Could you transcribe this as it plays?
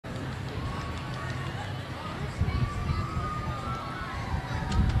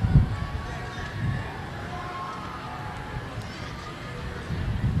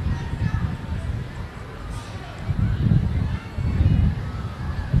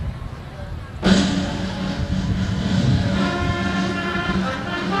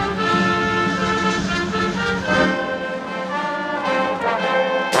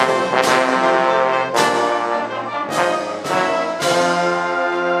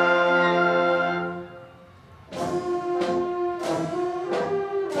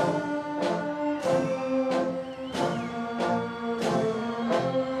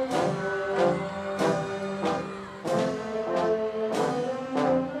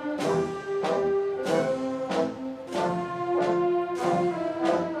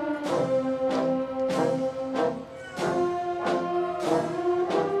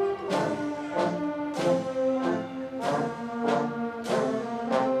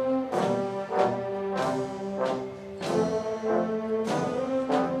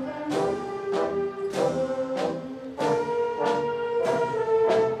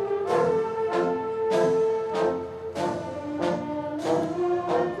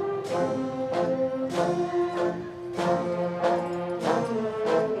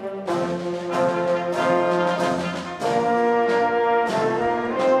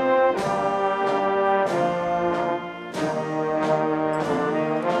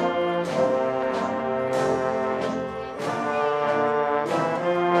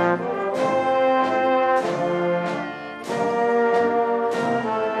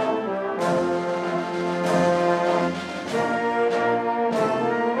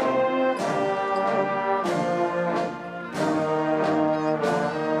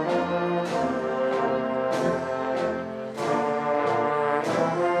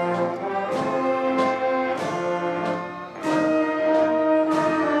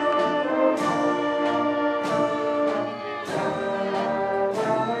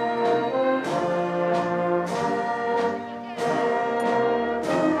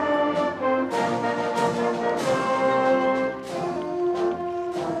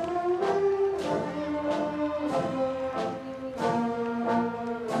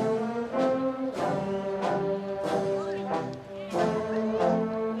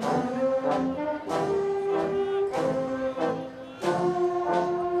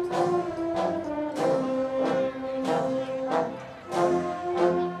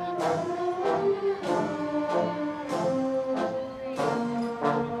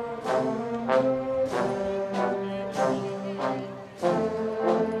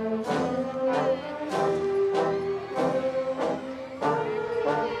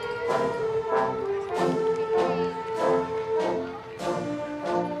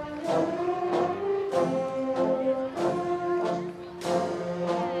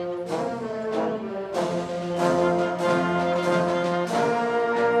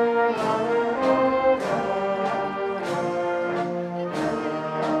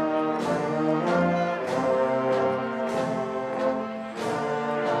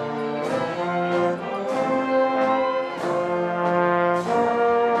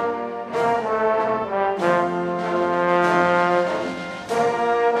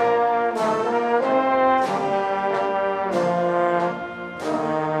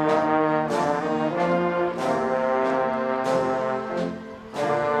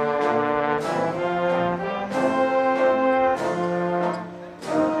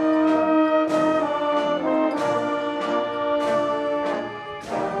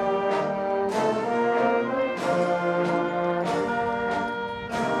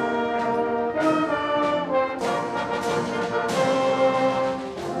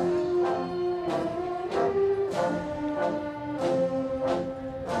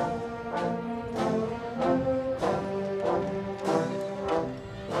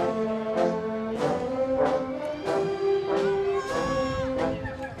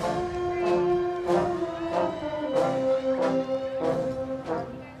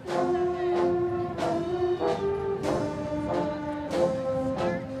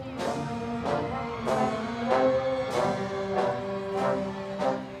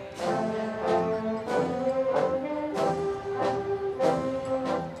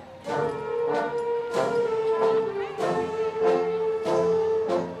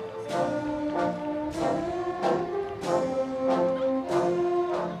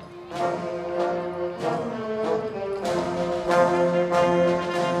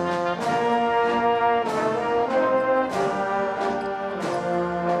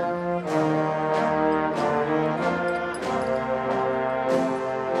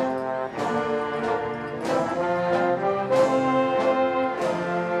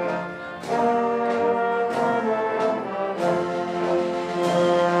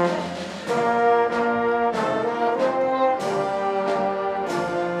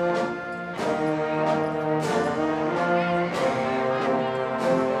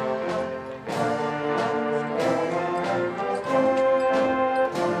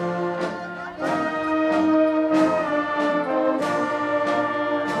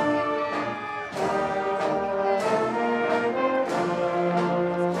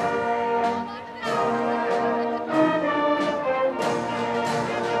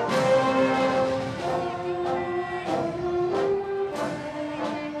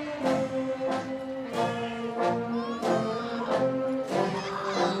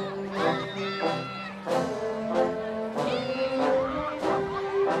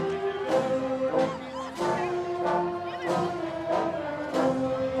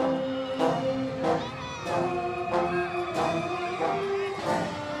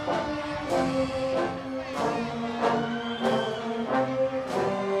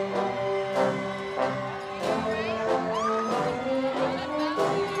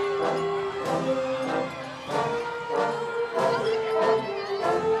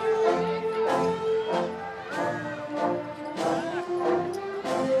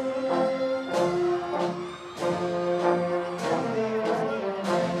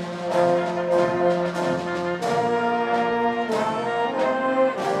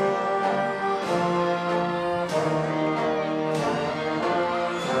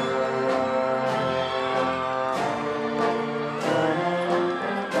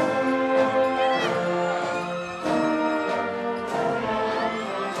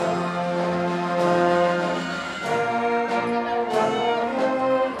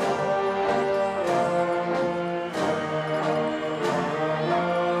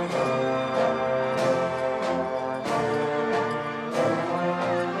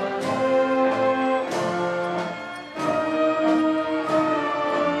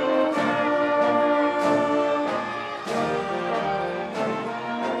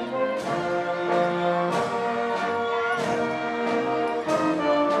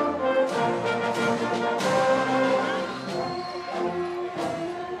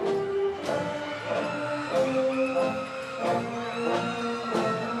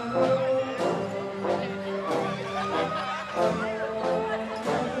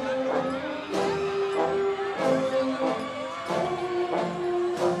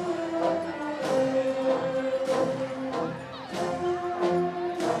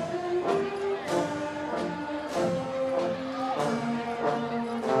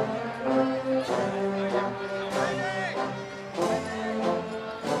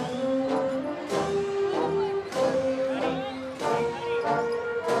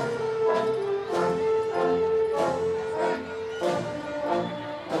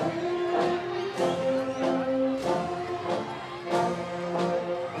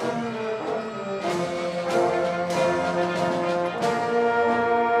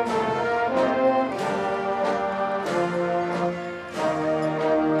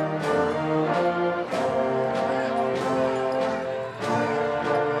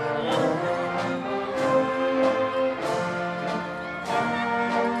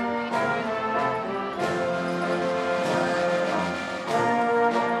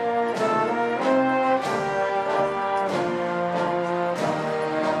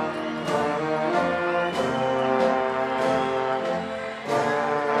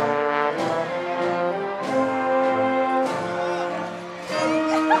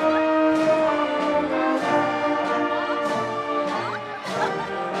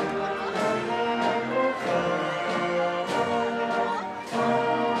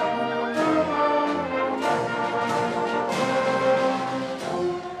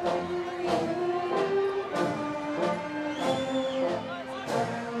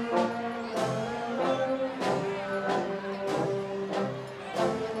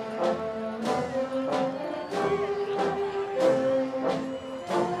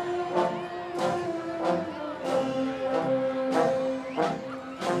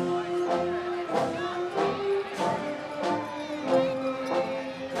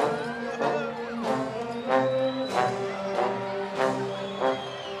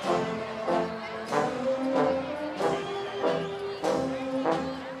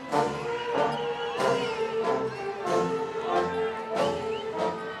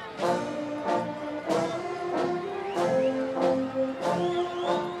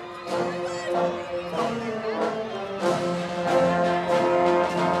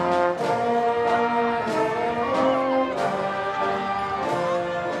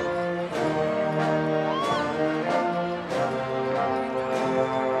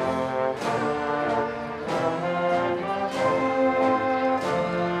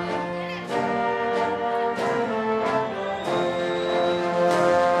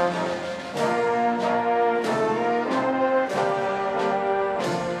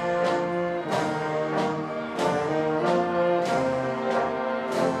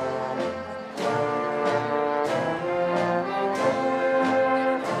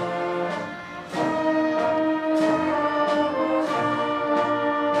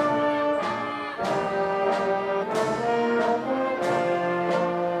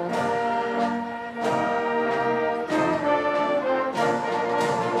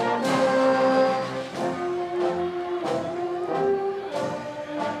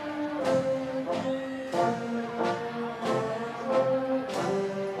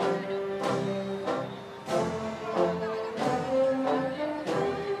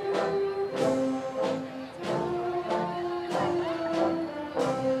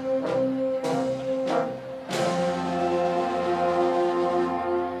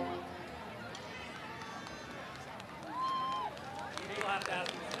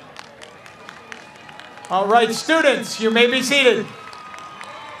All right, students, you may be seated.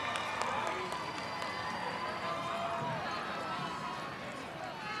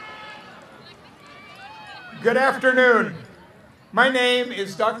 Good afternoon. My name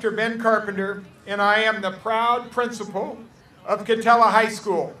is Dr. Ben Carpenter, and I am the proud principal of Katella High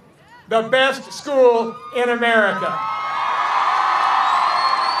School, the best school in America.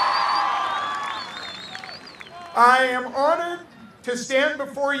 I am honored to stand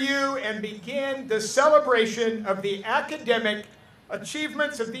before you and begin the celebration of the academic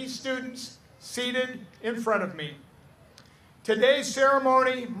achievements of these students seated in front of me. Today's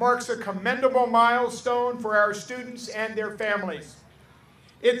ceremony marks a commendable milestone for our students and their families.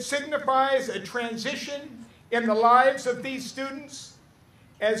 It signifies a transition in the lives of these students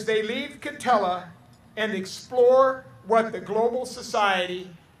as they leave Katella and explore what the global society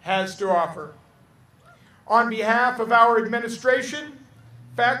has to offer. On behalf of our administration,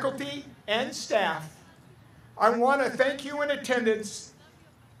 faculty, and staff, I want to thank you in attendance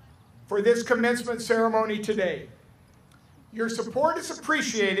for this commencement ceremony today. Your support is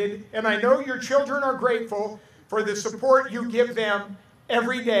appreciated, and I know your children are grateful for the support you give them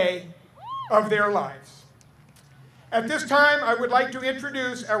every day of their lives. At this time, I would like to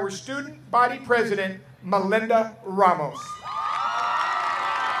introduce our student body president, Melinda Ramos.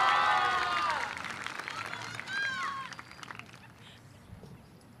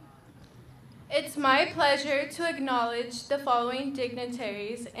 It's my pleasure to acknowledge the following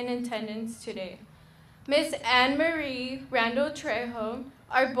dignitaries in attendance today. Ms. Anne-Marie Randall Trejo,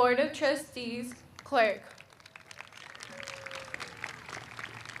 our Board of Trustees clerk.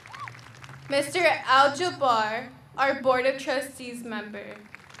 Mr. Al-Jabbar, our Board of Trustees member.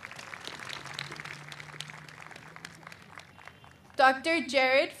 Dr.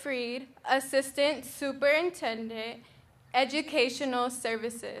 Jared Freed, Assistant Superintendent, Educational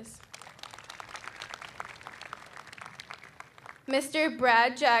Services. Mr.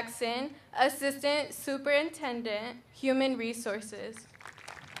 Brad Jackson, Assistant Superintendent, Human Resources.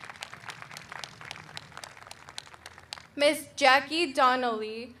 Ms. Jackie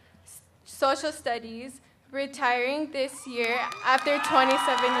Donnelly, Social Studies, retiring this year after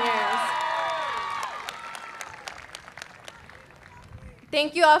 27 years.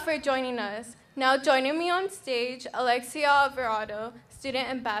 Thank you all for joining us. Now joining me on stage, Alexia Alvarado, Student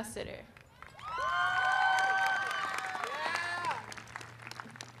Ambassador.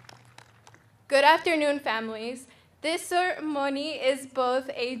 Good afternoon, families. This ceremony is both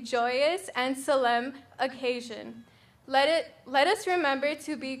a joyous and solemn occasion. Let us remember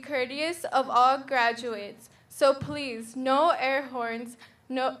to be courteous of all graduates, so please, no air horns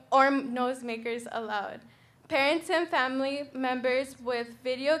or noisemakers allowed. Parents and family members with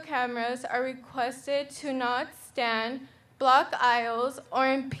video cameras are requested to not stand, block aisles, or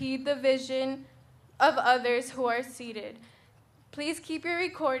impede the vision of others who are seated. Please keep your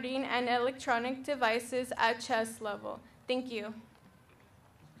recording and electronic devices at chest level. Thank you.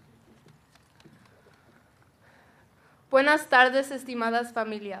 Buenas tardes, estimadas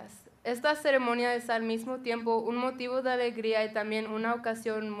familias. Esta ceremonia es al mismo tiempo un motivo de alegría y también una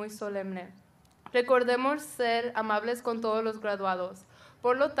ocasión muy solemne. Recordemos ser amables con todos los graduados.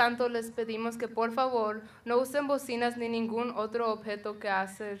 Por lo tanto, les pedimos que por favor no usen bocinas ni ningún otro objeto que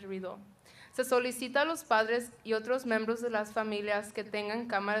hace ruido. Se solicita a los padres y otros miembros de las familias que tengan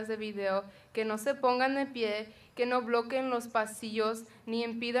cámaras de video que no se pongan de pie, que no bloqueen los pasillos ni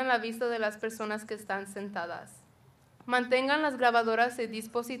impidan la vista de las personas que están sentadas. Mantengan las grabadoras y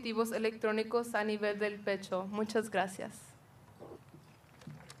dispositivos electrónicos a nivel del pecho. Muchas gracias.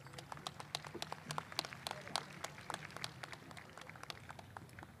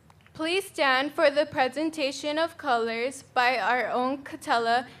 Please stand for the presentation of colors by our own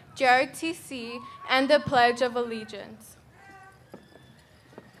Katella JRTC and the Pledge of Allegiance.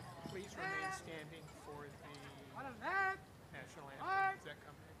 Please remain standing for the national anthem. Is that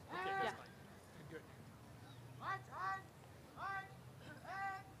coming? Okay, that's fine. Good.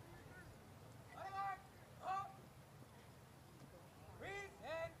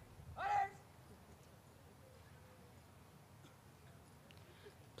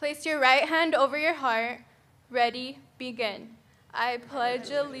 Place your right hand over your heart. Ready, begin. I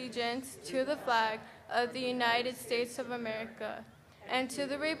pledge allegiance to the flag of the United States of America and to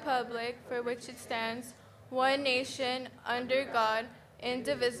the republic for which it stands, one nation, under God,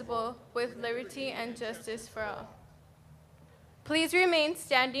 indivisible, with liberty and justice for all. Please remain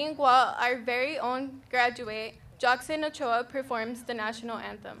standing while our very own graduate, Jackson Ochoa, performs the national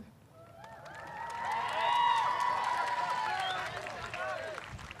anthem.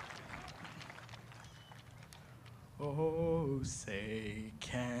 Oh, say,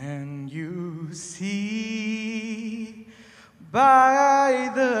 can you see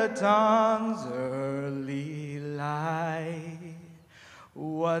by the dawn's early light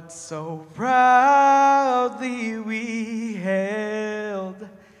what so proudly we hailed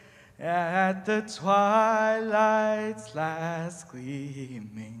at the twilight's last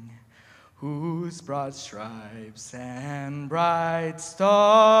gleaming, whose broad stripes and bright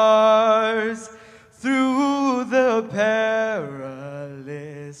stars through the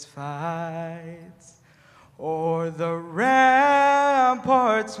perilous fights o'er the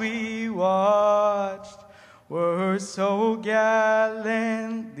ramparts we watched were so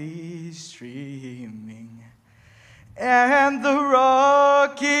gallantly streaming, and the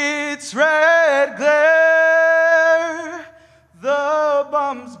rocket's red glare, the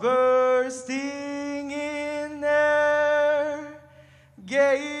bombs bursting in air,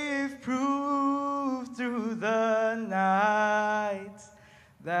 gave proof through the night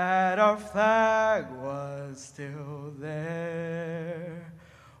that our flag was still there.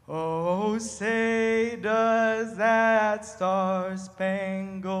 Oh, say, does that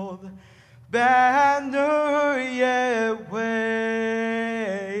star-spangled banner yet wave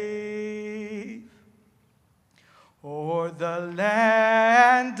o'er the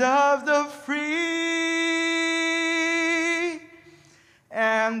land of the free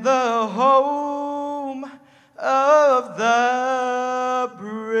and the home of the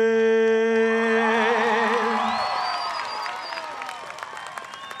brave?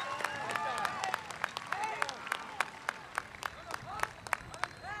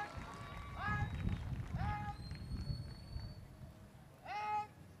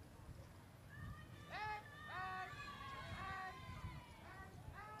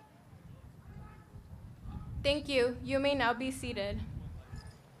 Thank you. You may now be seated.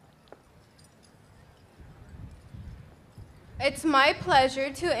 It's my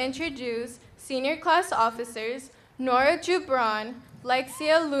pleasure to introduce senior class officers Nora Jubran,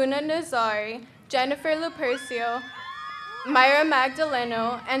 Lexia Luna Nazari, Jennifer Lupercio, Myra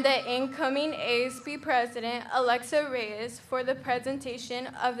Magdaleno, and the incoming ASB president, Alexa Reyes, for the presentation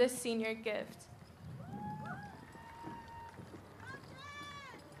of the senior gift.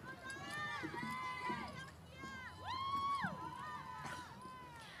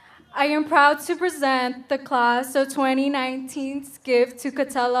 I am proud to present the class of 2019's gift to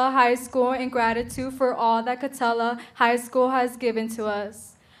Katella High School in gratitude for all that Katella High School has given to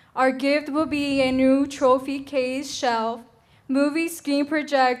us. Our gift will be a new trophy case shelf, movie screen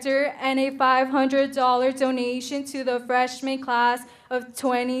projector, and a $500 donation to the freshman class of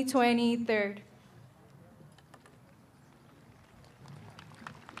 2023.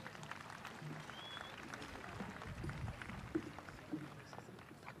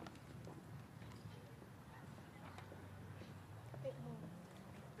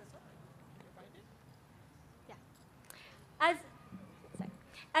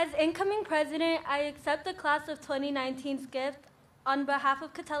 As incoming president, I accept the class of 2019's gift. On behalf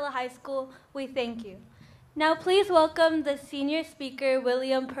of Katella High School, we thank you. Now please welcome the senior speaker,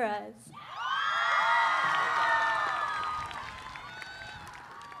 William Perez.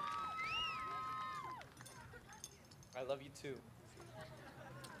 I love you too.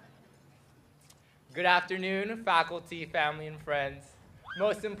 Good afternoon, faculty, family, and friends.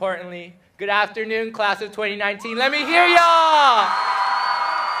 Most importantly, good afternoon, class of 2019. Let me hear y'all!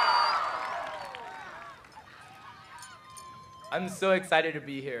 I'm so excited to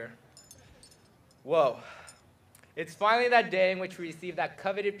be here. Whoa. It's finally that day in which we receive that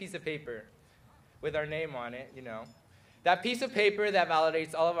coveted piece of paper with our name on it, you know. That piece of paper that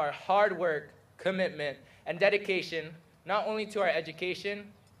validates all of our hard work, commitment, and dedication, not only to our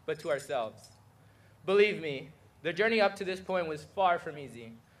education, but to ourselves. Believe me, the journey up to this point was far from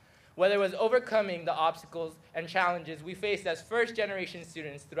easy. Whether it was overcoming the obstacles and challenges we faced as first-generation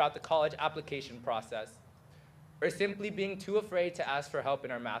students throughout the college application process, or simply being too afraid to ask for help in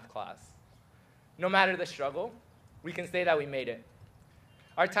our math class. No matter the struggle, we can say that we made it.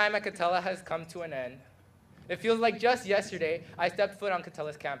 Our time at Katella has come to an end. It feels like just yesterday I stepped foot on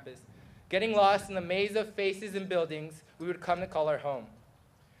Katella's campus, getting lost in the maze of faces and buildings we would come to call our home.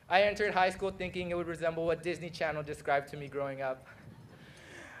 I entered high school thinking it would resemble what Disney Channel described to me growing up.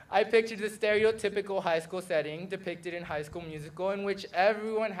 I pictured the stereotypical high school setting depicted in High School Musical in which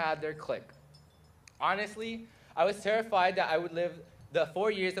everyone had their clique. Honestly, I was terrified that I would live the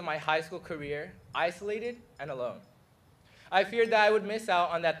 4 years of my high school career isolated and alone. I feared that I would miss out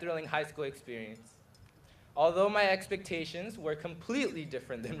on that thrilling high school experience. Although my expectations were completely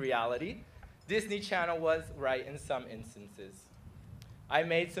different than reality, Disney Channel was right in some instances. I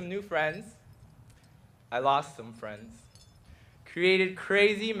made some new friends, I lost some friends. Created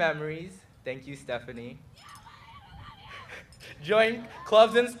crazy memories, thank you, Stephanie. Joined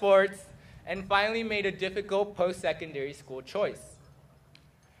clubs and sports, and finally made a difficult post-secondary school choice.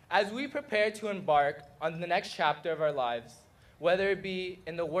 As we prepare to embark on the next chapter of our lives, whether it be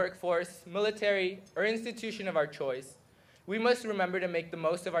in the workforce, military, or institution of our choice, we must remember to make the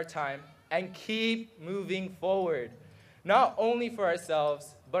most of our time and keep moving forward, not only for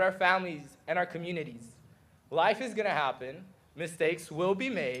ourselves, but our families and our communities. Life is gonna happen, mistakes will be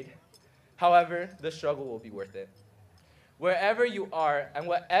made, however, the struggle will be worth it. Wherever you are and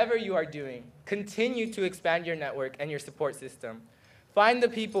whatever you are doing, continue to expand your network and your support system. Find the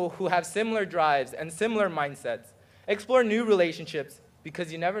people who have similar drives and similar mindsets. Explore new relationships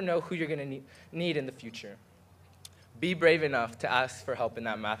because you never know who you're gonna need in the future. Be brave enough to ask for help in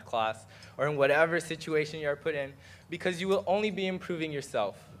that math class or in whatever situation you're put in because you will only be improving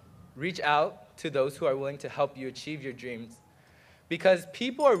yourself. Reach out to those who are willing to help you achieve your dreams because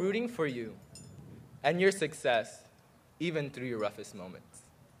people are rooting for you and your success, even through your roughest moments.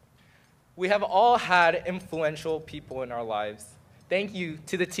 We have all had influential people in our lives. Thank you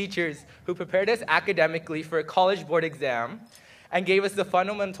to the teachers who prepared us academically for a college board exam and gave us the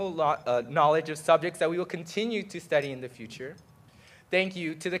fundamental knowledge of subjects that we will continue to study in the future. Thank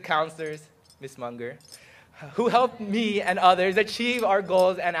you to the counselors, Ms. Munger, who helped me and others achieve our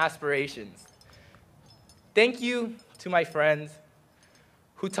goals and aspirations. Thank you to my friends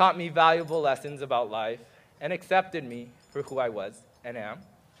who taught me valuable lessons about life and accepted me for who I was and am.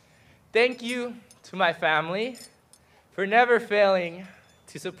 Thank you to my family for never failing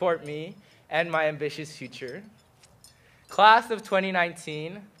to support me and my ambitious future. Class of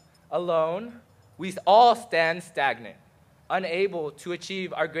 2019, alone, we all stand stagnant, unable to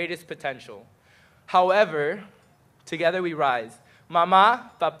achieve our greatest potential. However, together we rise.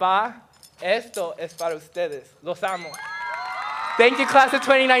 Mamá, papá, esto es para ustedes. Los amo. Thank you, class of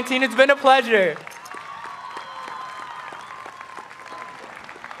 2019. It's been a pleasure.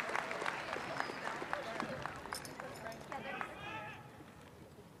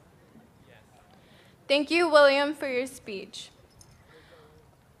 Thank you, William, for your speech.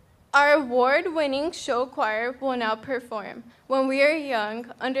 Our award-winning show choir will now perform When We Are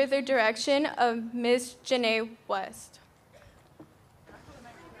Young under the direction of Ms. Janae West.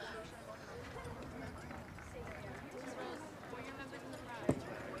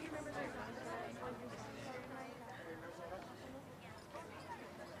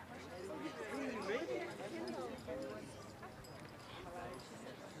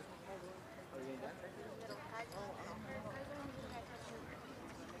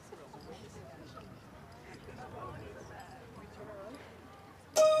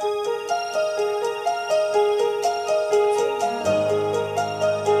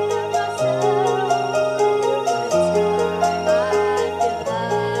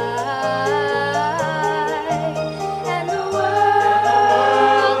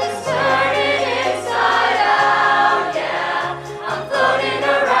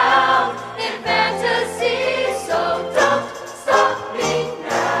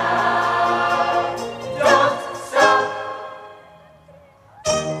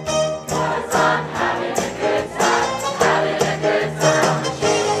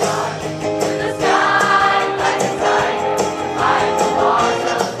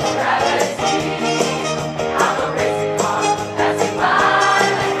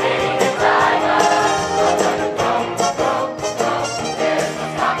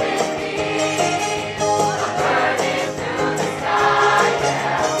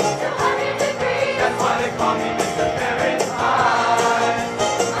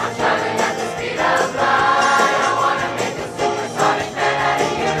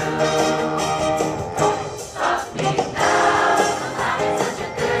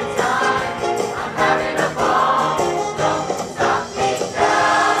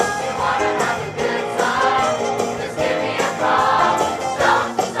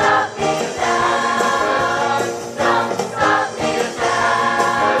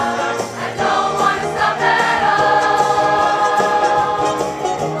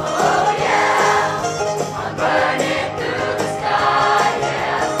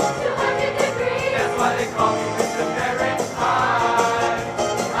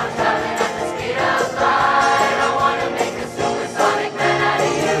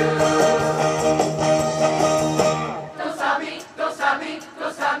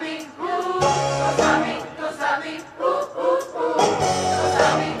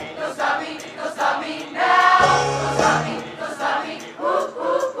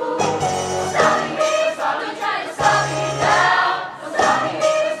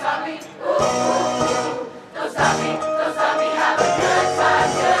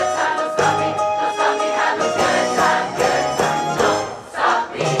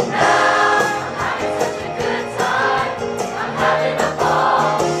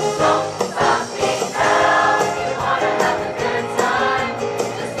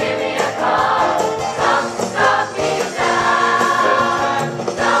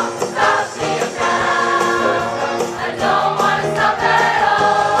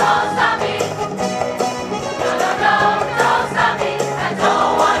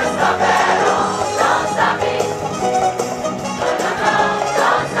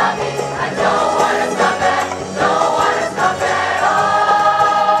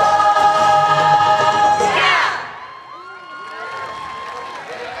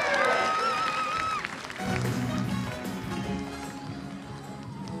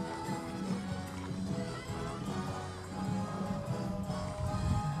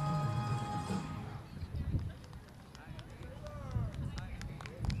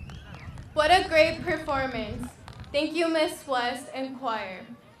 What a great performance. Thank you, Miss West and choir.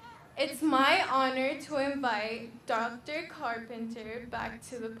 It's my honor to invite Dr. Carpenter back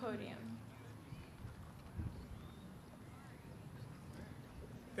to the podium.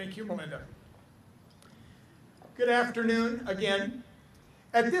 Thank you, Melinda. Good afternoon again.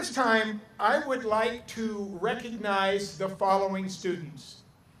 At this time, I would like to recognize the following students.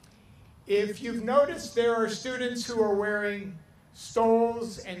 If you've noticed, there are students who are wearing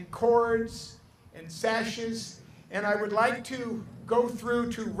stoles and cords and sashes, and I would like to go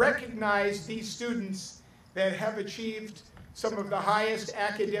through to recognize these students that have achieved some of the highest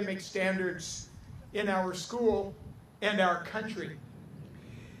academic standards in our school and our country.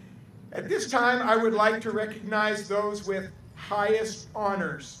 At this time, I would like to recognize those with highest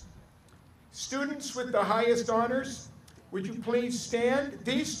honors. Students with the highest honors, would you please stand?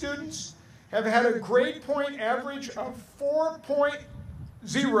 These students have had a grade point average of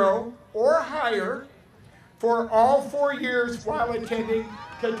 4.0 or higher for all 4 years while attending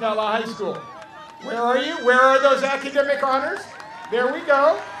Katella High School. Where are you? Where are those academic honors? There we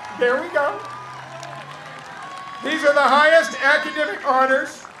go. There we go. These are the highest academic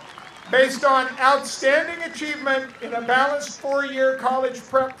honors based on outstanding achievement in a balanced 4-year college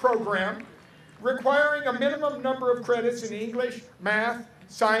prep program requiring a minimum number of credits in English, math,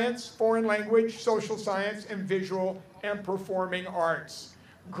 science, foreign language, social science, and visual and performing arts.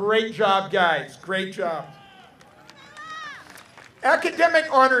 Great job, guys. Great job. Academic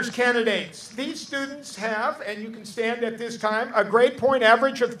honors candidates. These students have, and you can stand at this time, a grade point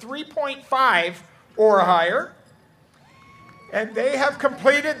average of 3.5 or higher. And they have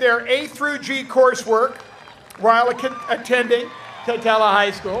completed their A through G coursework while attending Katella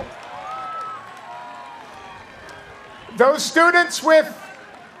High School. Those students with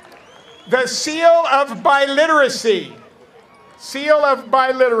the seal of biliteracy. Seal of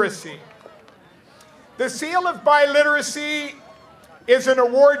biliteracy. The seal of biliteracy is an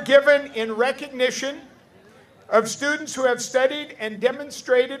award given in recognition of students who have studied and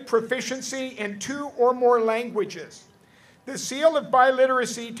demonstrated proficiency in 2 or more languages. The seal of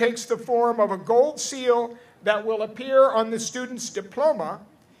biliteracy takes the form of a gold seal that will appear on the student's diploma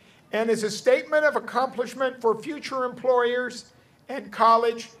and is a statement of accomplishment for future employers and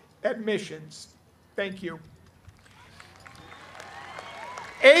college admissions. Thank you.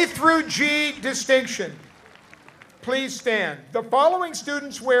 A through G distinction. Please stand. The following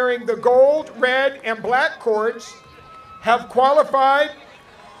students wearing the gold, red, and black cords have qualified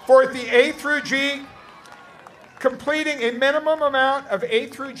for the A through G, completing a minimum amount of A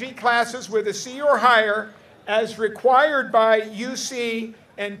through G classes with a C or higher as required by UC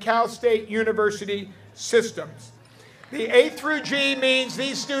and Cal State University systems. The A through G means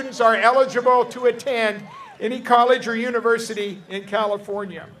these students are eligible to attend any college or university in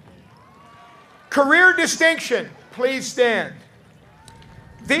California. Career distinction, please stand.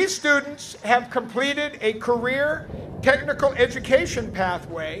 These students have completed a career technical education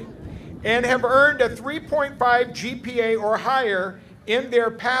pathway and have earned a 3.5 GPA or higher in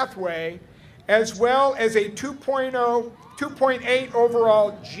their pathway, as well as a 2.8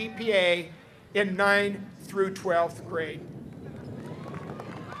 overall GPA in 9th through 12th grade.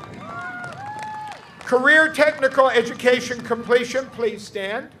 Career technical education completion, please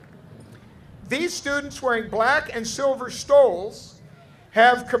stand. These students wearing black and silver stoles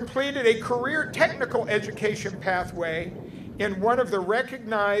have completed a career technical education pathway in one of the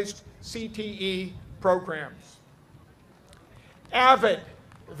recognized CTE programs. AVID,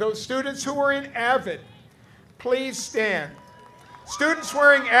 those students who are in AVID, please stand. Students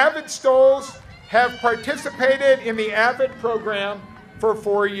wearing AVID stoles have participated in the AVID program for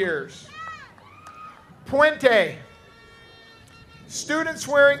 4 years. Puente, students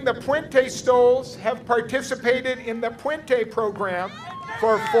wearing the Puente stoles have participated in the Puente program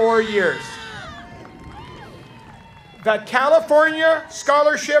for 4 years. The California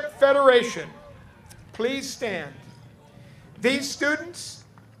Scholarship Federation, please stand. These students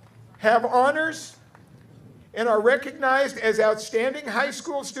have honors and are recognized as outstanding high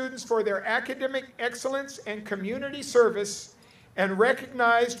school students for their academic excellence and community service and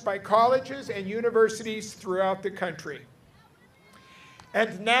recognized by colleges and universities throughout the country.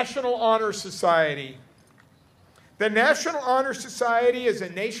 And National Honor Society. The National Honor Society is a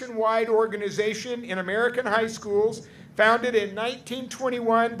nationwide organization in American high schools founded in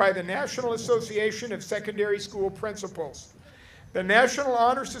 1921 by the National Association of Secondary School Principals. The National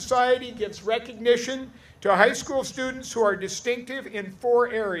Honor Society gives recognition to high school students who are distinctive in 4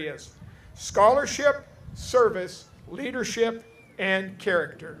 areas: scholarship, service, leadership, and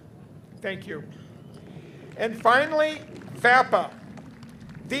character. Thank you. And finally, FAPA.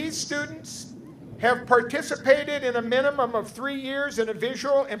 These students have participated in a minimum of 3 years in a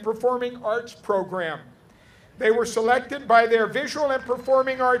visual and performing arts program. They were selected by their visual and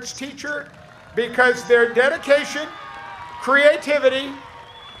performing arts teacher because their dedication, creativity,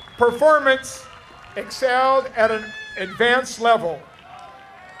 performance excelled at an advanced level.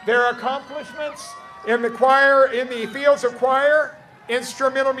 Their accomplishments in the choir, in the fields of choir,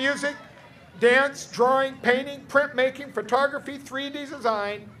 instrumental music, dance, drawing, painting, printmaking, photography, 3D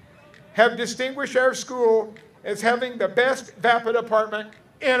design, have distinguished our school as having the best VAPA department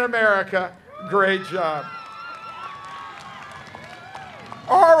in America. Great job.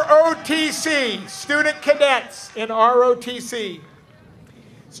 ROTC, student cadets in ROTC.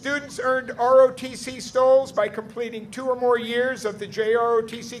 Students earned ROTC stoles by completing 2 or more years of the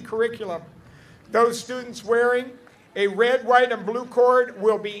JROTC curriculum. Those students wearing a red, white, and blue cord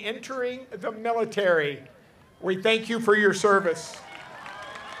will be entering the military. We thank you for your service.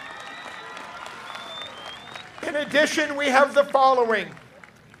 In addition, we have the following.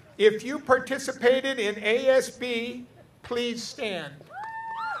 If you participated in ASB, please stand.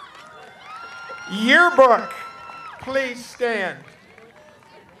 Yearbook, please stand.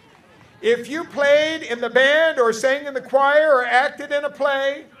 If you played in the band or sang in the choir or acted in a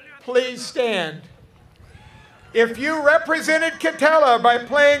play, please stand. If you represented Katella by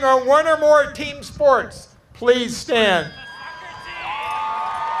playing on 1 or more team sports, please stand.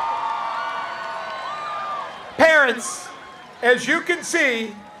 Parents, as you can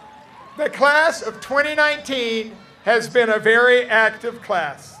see, the class of 2019 has been a very active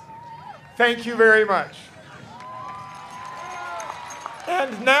class. Thank you very much.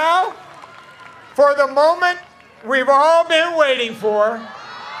 And now, for the moment we've all been waiting for,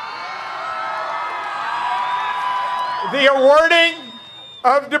 the awarding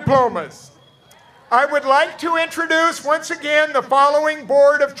of diplomas. I would like to introduce once again the following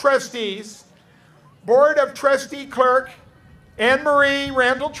Board of Trustees. Board of Trustee Clerk Anne Marie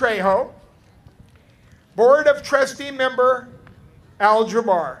Randall Trejo. Board of Trustee Member Al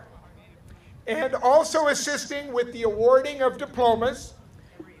Jabbar. And also assisting with the awarding of diplomas,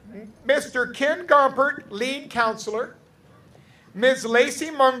 Mr. Ken Gompert, Lead Counselor, Ms. Lacey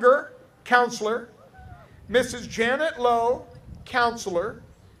Munger, Counselor, Mrs. Janet Lowe, Counselor,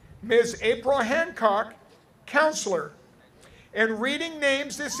 Ms. April Hancock, Counselor. And reading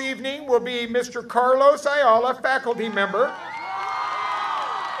names this evening will be Mr. Carlos Ayala, Faculty Member,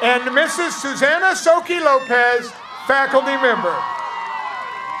 and Mrs. Susana Soki Lopez, Faculty Member.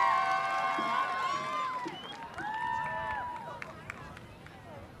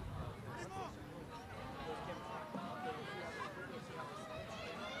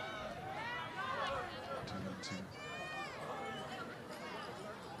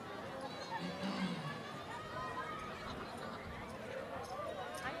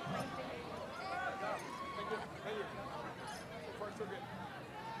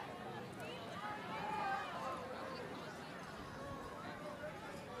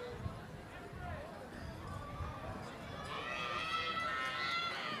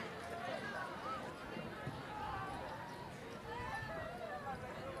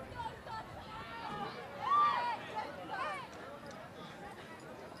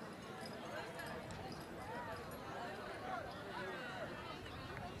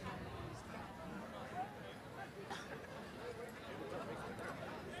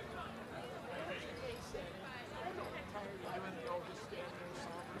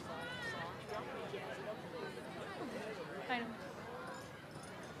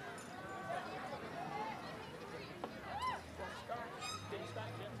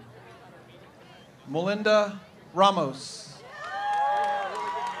 Melinda Ramos.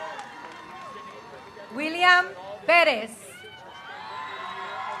 William Pérez.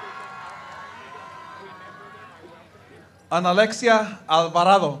 Analexia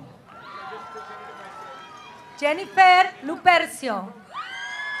Alvarado. Jennifer Lupercio.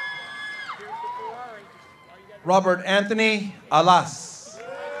 Robert Anthony Alas.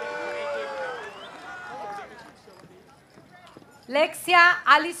 Lexia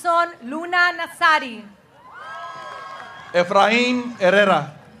Alison Luna Nazari. Efraín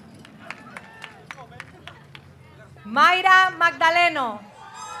Herrera. Mayra Magdaleno.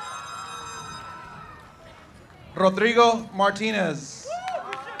 Rodrigo Martinez.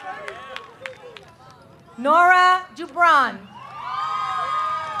 Nora Jubran.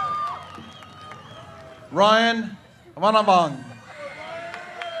 Ryan Vanabang.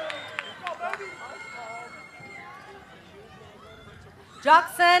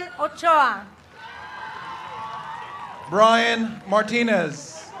 Jackson Ochoa. Brian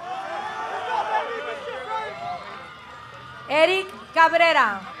Martinez. Eric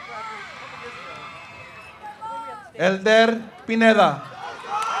Cabrera. Elder Pineda.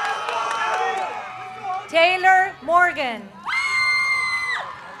 Taylor Morgan.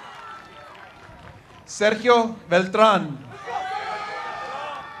 Sergio Beltrán.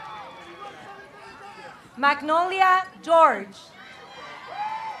 Magnolia George.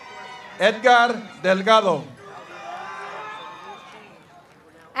 Edgar Delgado.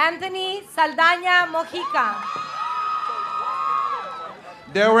 Anthony Saldaña Mojica.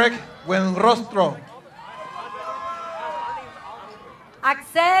 Derek Buenrostro.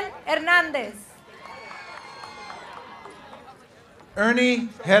 Axel Hernández. Ernie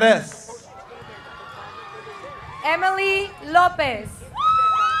Jerez. Emily López.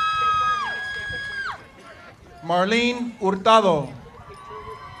 Marlene Hurtado.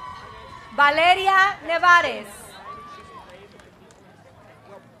 Valeria Nevares.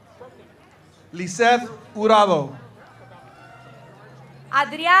 Lisette Hurado.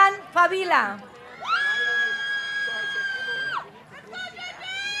 Adrián Favila.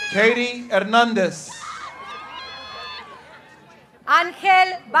 Katie Hernández.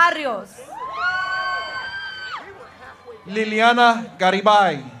 Ángel Barrios. Liliana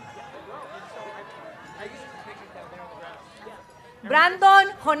Garibay. Brandon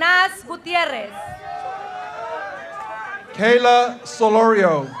Jonás Gutiérrez. Kayla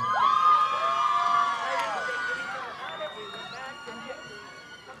Solorio.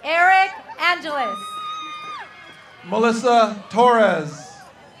 Eric Angeles. Melissa Torres.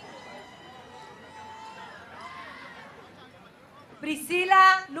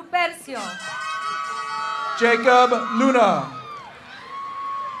 Priscila Lupercio. Jacob Luna.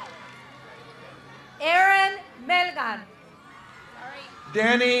 Aaron Melgar.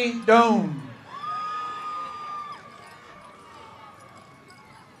 Danny Doan.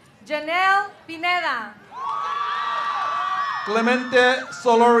 Janelle Pineda. Clemente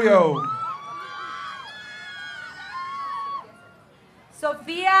Solorio.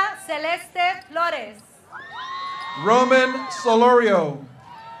 Sofía Celeste Flores. Roman Solorio.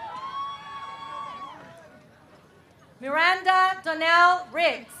 Miranda Donnell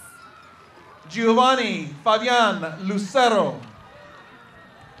Riggs. Giovanni Fabian Lucero.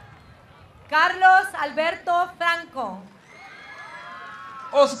 Carlos Alberto Franco.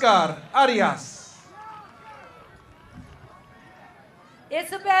 Oscar Arias.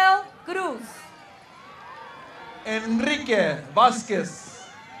 Isabel Cruz. Enrique Vázquez.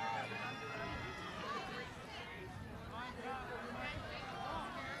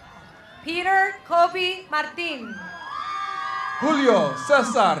 Peter Kobe Martín. Julio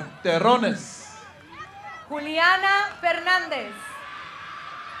César Terrones. Juliana Fernández.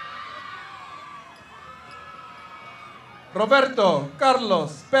 Roberto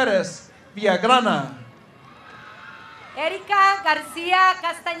Carlos Pérez Villagrana. Erika García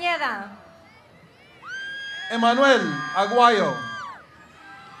Castañeda. Emanuel Aguayo.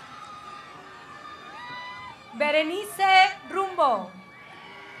 Berenice Rumbo.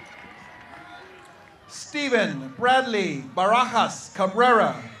 Steven Bradley Barajas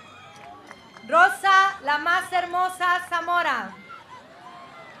Cabrera. Rosa la más hermosa Zamora.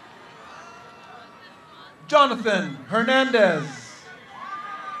 Jonathan Hernandez.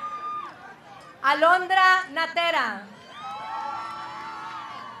 Alondra Natera.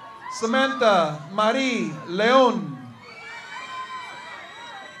 Samantha Marie León.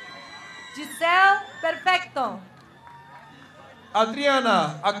 Giselle Perfecto.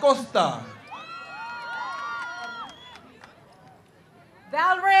 Adriana Acosta.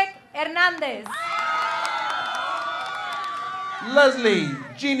 Valric Hernández. Leslie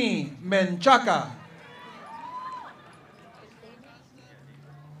Jeannie Menchaca.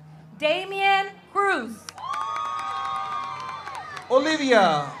 Damien Cruz.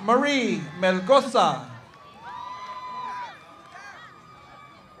 Olivia Marie Melgoza.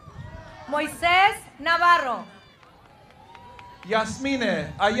 Moisés Navarro.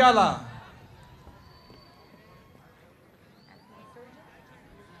 Yasmine Ayala.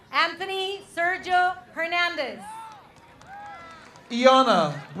 Anthony Sergio Hernandez.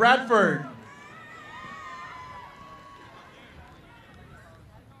 Iana Bradford.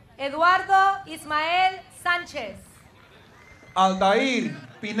 Eduardo Ismael Sánchez. Aldair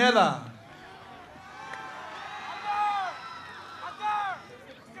Pineda.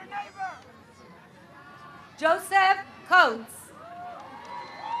 Joseph Coates.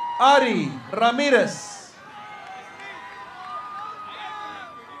 Ari Ramírez.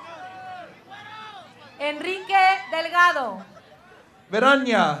 Enrique Delgado.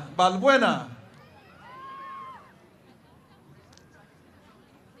 Veraña Balbuena.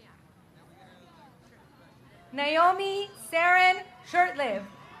 Naomi Saren Shirtliff.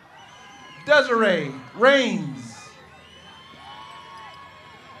 Desiree Rains.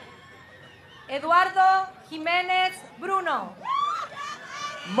 Eduardo Jimenez Bruno.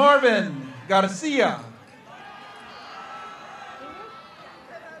 Marvin Garcia.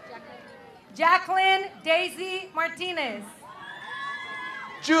 Jacqueline Daisy Martinez.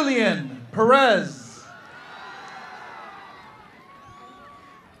 Julian Perez.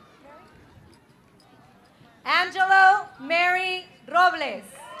 Angelo Mary Robles.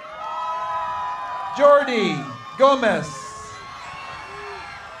 Jordi Gomez.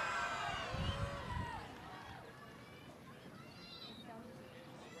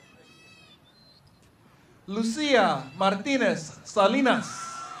 Lucia Martinez Salinas.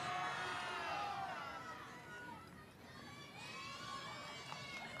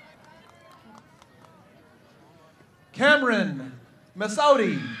 Cameron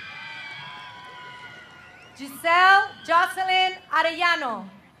Mesaudi. Giselle Jocelyn Arellano.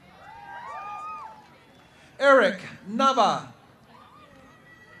 Eric Nava.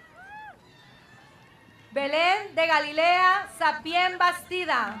 Belén de Galilea Sapien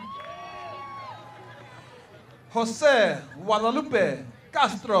Bastida. José Guadalupe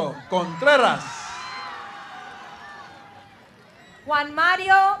Castro Contreras. Juan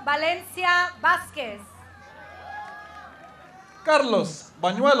Mario Valencia Vázquez. Carlos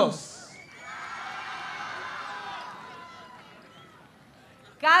Bañuelos.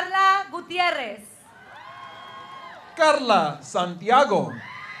 Carla Gutiérrez. Carla Santiago.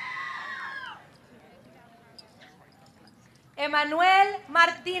 Emanuel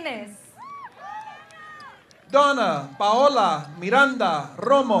Martínez. Donna Paola Miranda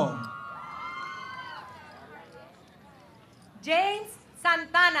Romo. James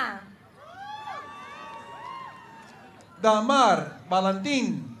Santana. Damar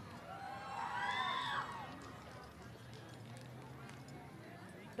Valentín.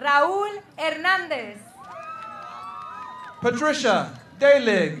 Raúl Hernández. Patricia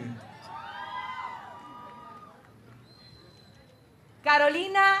Dalig.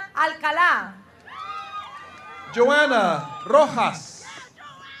 Carolina Alcalá. Joanna Rojas.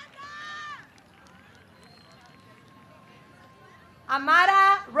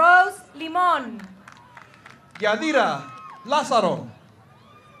 Amara Rose Limón. Yadira Lázaro.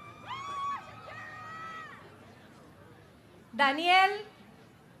 Daniel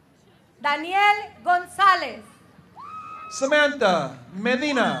González. Samantha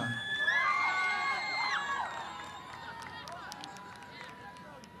Medina.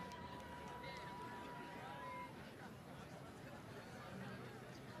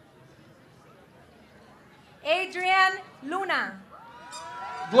 Adrian Luna.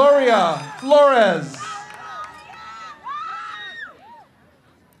 Gloria Flores.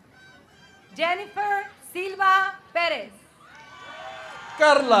 Jennifer Silva Pérez.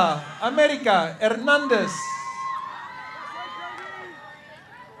 Carla América Hernández.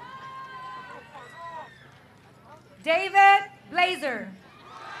 David Blazer.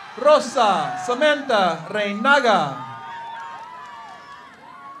 Rosa Samantha Reinaga.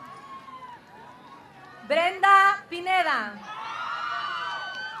 Brenda Pineda.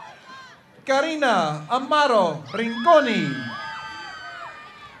 Karina Amaro Rinconi.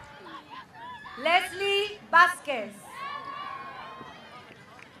 Leslie Vázquez.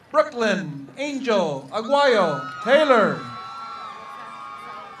 Brooklyn Angel Aguayo Taylor.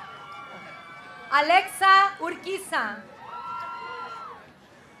 Alexa Urquiza.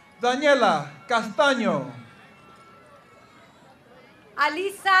 Daniela Castaño.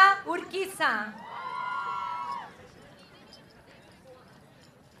 Alisa Urquiza.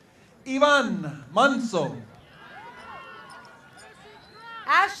 Iván Manso.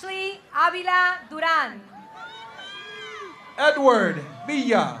 Ashley Ávila Durán. Edward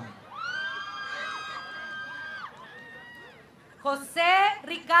Villa. José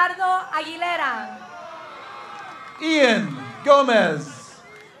Ricardo Aguilera. Ian Gomez.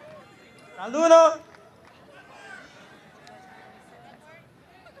 Saludos.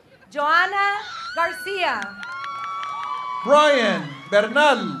 Joana García. Brian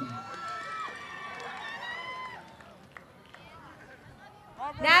Bernal.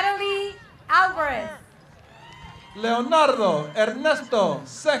 Natalie Alvarez. Leonardo Ernesto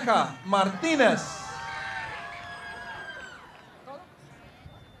Ceja Martínez.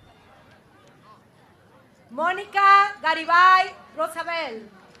 Mónica Garibay Rosabel.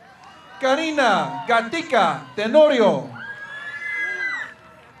 Karina Gatica Tenorio.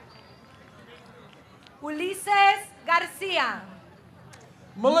 Ulises García.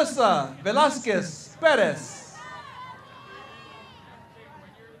 Melissa Velázquez Pérez.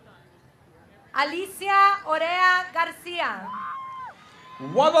 Alicia Orea Garcia.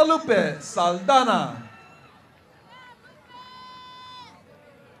 Guadalupe Saldana.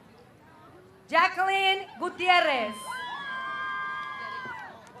 Jacqueline Gutierrez.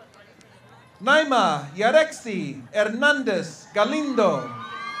 Naima Yarexi Hernandez Galindo.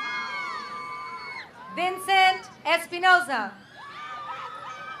 Vincent Espinoza.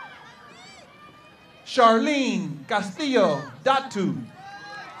 Charlene Castillo Datu.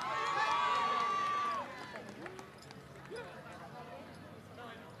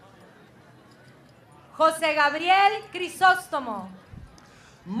 José Gabriel Crisóstomo.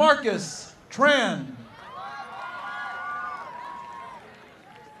 Marcus Tran.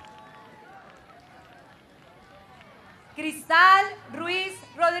 Cristal Ruiz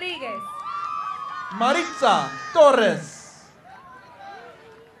Rodríguez. Maritza Torres.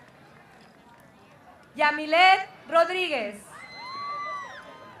 Yamilet Rodríguez.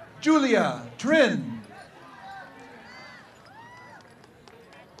 Julia Trin.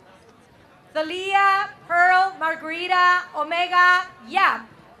 Thalia Pearl Margarita Omega Yap.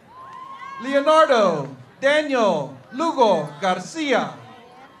 Leonardo Daniel Lugo Garcia.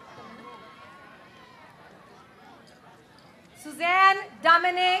 Suzanne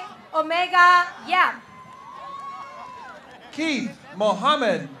Dominic Omega Yap. Keith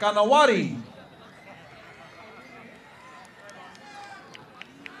Mohammed Kanawari.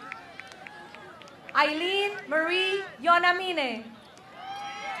 Eileen Marie Yonamine.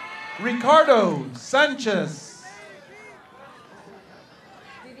 Ricardo Sanchez.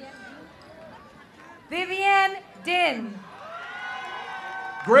 Vivian Din.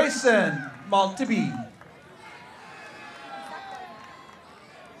 Grayson Maltibi.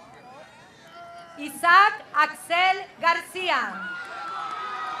 Isaac Axel Garcia.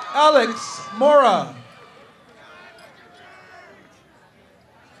 Alex Mora.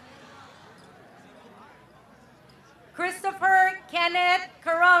 Christopher Kenneth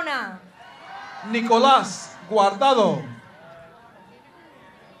Corona. Nicolás Guardado.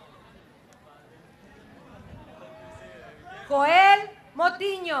 Joel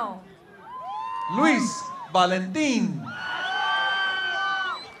Motiño. Luis Valentín.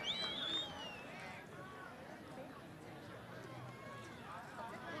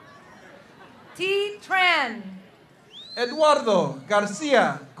 T. Tran. Eduardo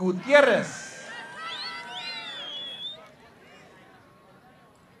García Gutiérrez.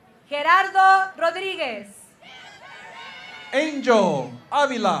 Gerardo Rodríguez. Angel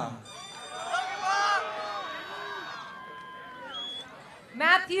Ávila.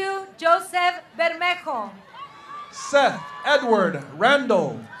 Matthew Joseph Bermejo. Seth Edward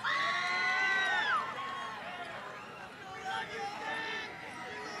Randall.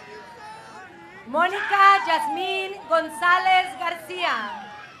 Mónica Yasmín González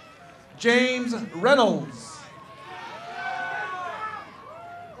García. James Reynolds.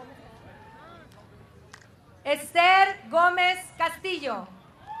 Esther Gómez Castillo.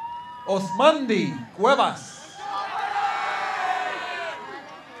 Osmandi Cuevas.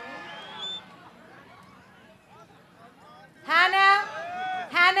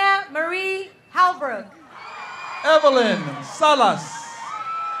 Hannah Marie Halbrook. Evelyn Salas.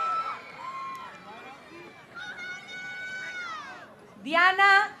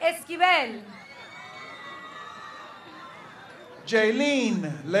 Diana Esquivel.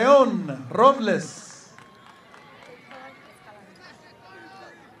 Jaylene León Robles.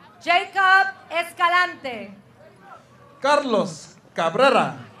 Jacob Escalante. Carlos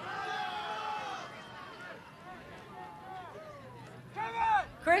Cabrera.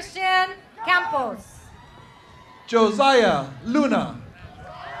 Christian Campos. Josiah Luna.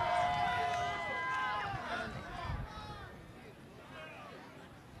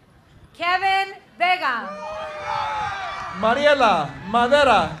 Kevin Vega. Mariela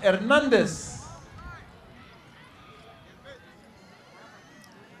Madera Hernández.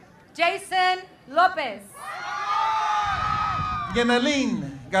 Jason López.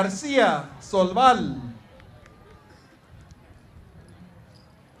 Yenelín García Solval.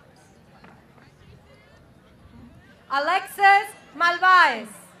 Alexis Malváez.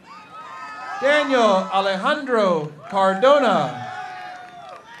 Daniel Alejandro Cardona.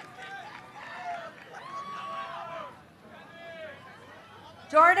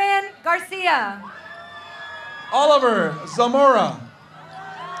 Jordan Garcia. Oliver Zamora.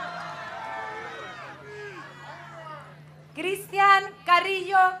 Cristian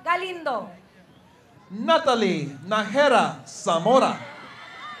Carrillo Galindo. Natalie Najera Zamora.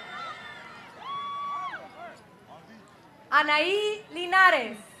 Anaí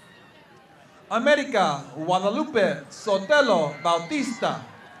Linares. América Guadalupe Sotelo Bautista.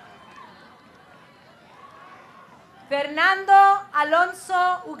 Fernando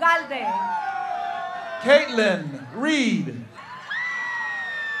Alonso Ugalde. Caitlin Reed.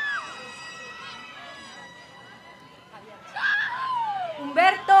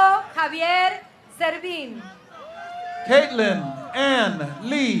 Humberto Javier Servín. Caitlin Ann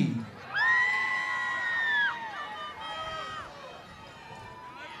Lee.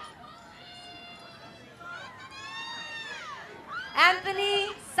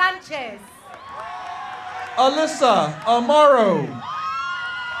 Anthony Sánchez. Alyssa Amaro.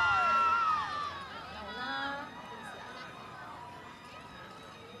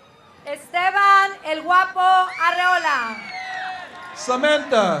 Esteban El Guapo Arreola.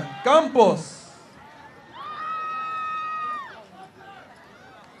 Samantha Campos.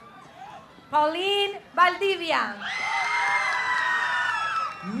 Pauline Valdivia.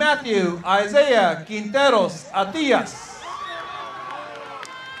 Matthew Isaiah Quinteros Atias.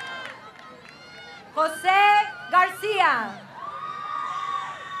 José García.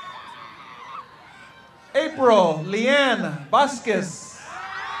 April Leanne Vasquez.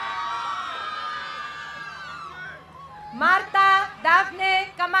 Marta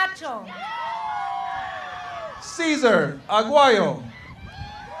Dafne Camacho. Cesar Aguayo.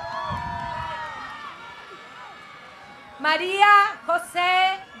 María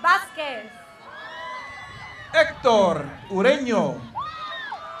José Vázquez. Héctor Ureño.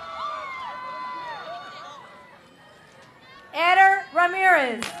 Eder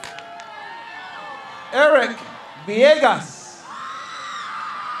Ramírez. Eric Villegas.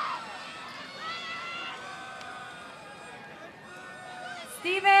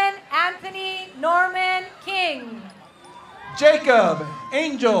 Stephen Anthony Norman King. Jacob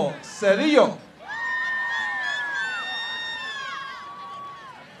Angel Cedillo.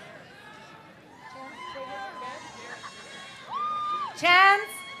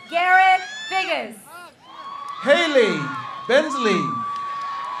 Chance Garrett Figgis. Haley Bensley.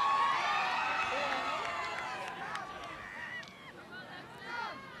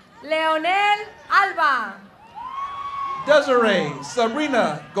 Leonel Alba. Desiree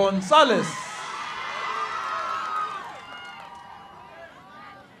Sabrina Gonzalez.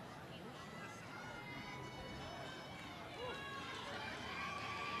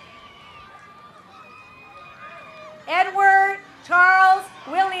 Edward Charles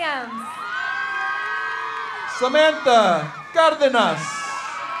Williams. Samantha Cárdenas.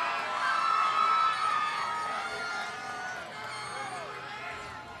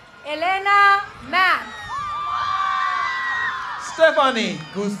 Elena Mack. Stephanie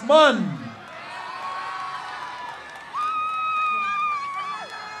Guzman.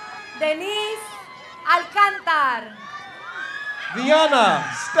 Denise Alcántar. Diana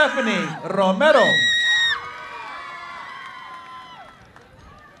Stephanie Romero.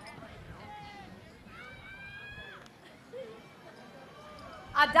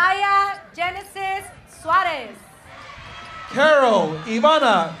 Adaya Genesis Suarez. Carol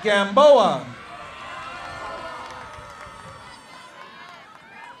Ivana Gamboa.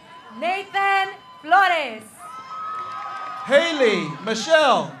 Nathan Flores. Haley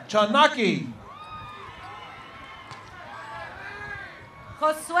Michelle Chanaki.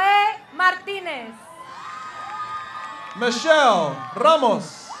 Josué Martínez. Michelle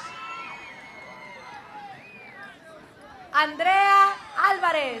Ramos. Andrea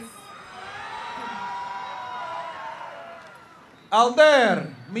Álvarez.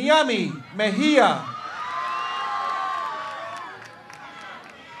 Alder Miami Mejia.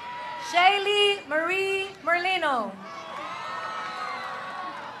 Shaylee Marie Merlino.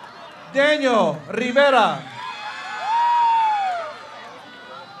 Daniel Rivera.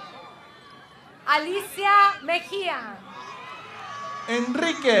 Alicia Mejía.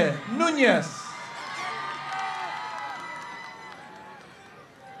 Enrique Núñez.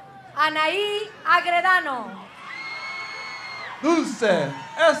 Anaí Agredano. Dulce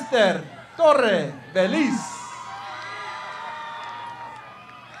Esther Torre Beliz.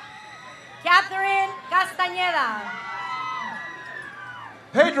 Catherine Castañeda.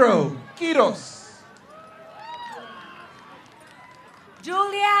 Pedro Quiros.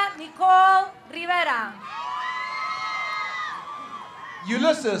 Julia Nicole Rivera.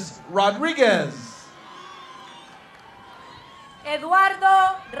 Ulysses Rodriguez.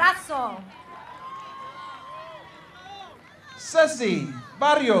 Eduardo Razo. Ceci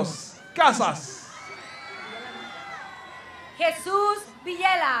Barrios Casas. Jesús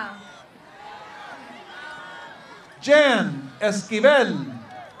Villela. Jan Esquivel.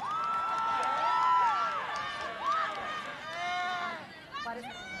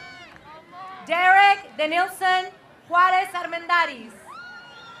 Derek Denilson Juárez Armendaris.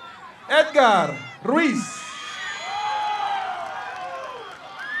 Edgar Ruiz.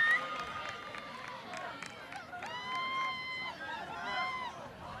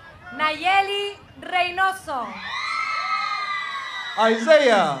 Nayeli Reynoso.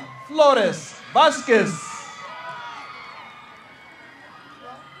 Isaiah Flores Vasquez.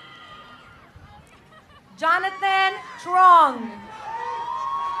 Jonathan Trong.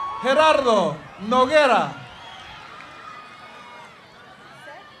 Gerardo Noguera.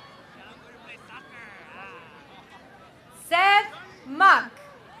 Seth Muck.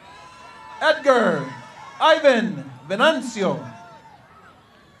 Edgar Ivan Venancio.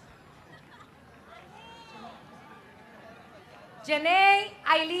 Janae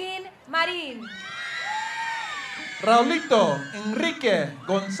Eileen Marin. Raulito Enrique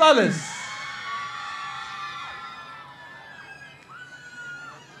González.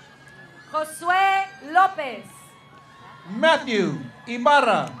 Josué López. Matthew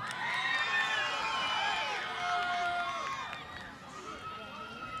Ibarra.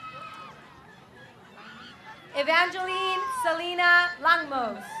 Evangeline Selena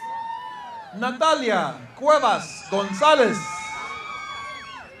Langmos. Natalia Cuevas González.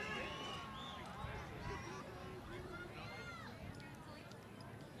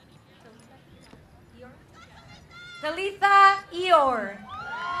 Talitha Eor.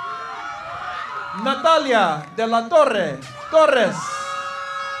 Natalia de la Torre Torres.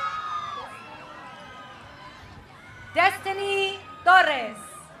 Destiny Torres.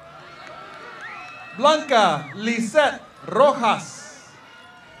 Blanca Lisette Rojas.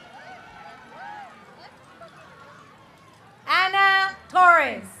 Ana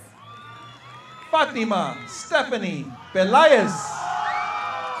Torres. Fátima Stephanie Peláez.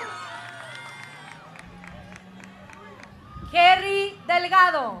 Kerry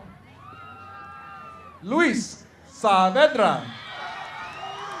Delgado. Luis Saavedra.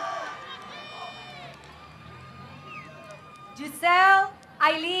 Giselle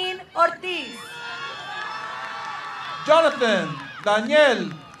Eileen Ortiz. Jonathan Daniel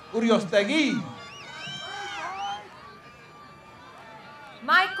Uriostegui.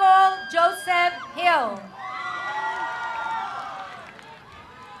 Michael Joseph Hill.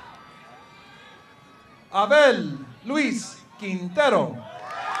 Abel Luis Quintero.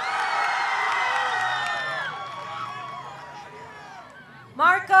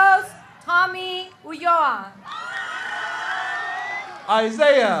 Marcos Tommy Ulloa.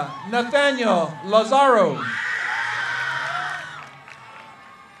 Isaiah Nathaniel Lazaro.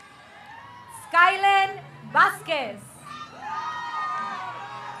 Skylen Vasquez.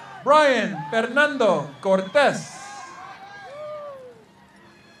 Brian Fernando Cortés.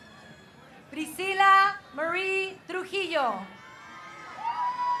 Priscila Marie Trujillo.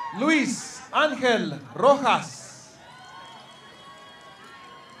 Luis Ángel Rojas.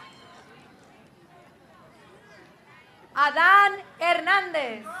 Adán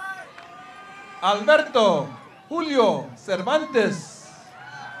Hernández. Alberto Julio Cervantes.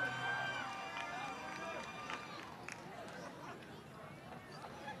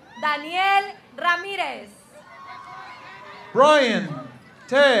 Daniel Ramírez. Brian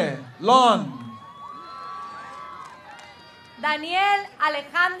T. Lon. Daniel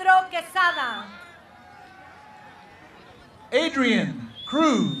Alejandro Quesada. Adrian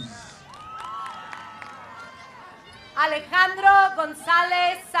Cruz. Alejandro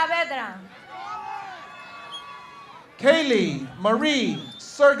González Saavedra. Kaylee Marie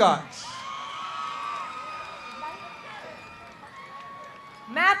Sergat.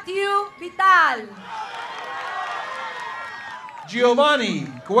 Matthew Vital. Giovanni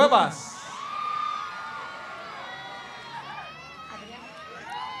Cuevas.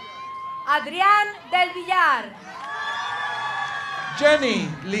 Adrián del Villar. Jenny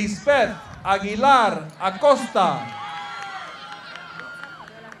Lisbeth Aguilar Acosta.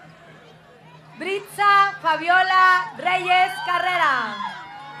 Britza Fabiola Reyes Carrera.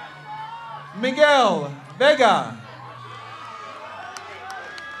 Miguel Vega.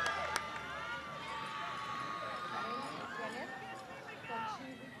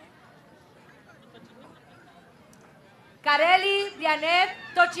 Kareli Vianet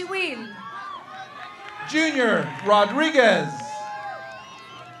Tochiwil. Junior Rodriguez.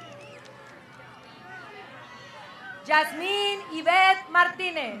 Yasmín Yvette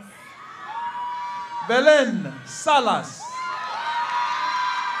Martínez. Belén Salas.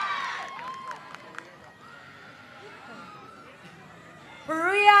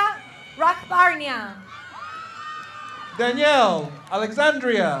 Peruia Rockbarnia. Danielle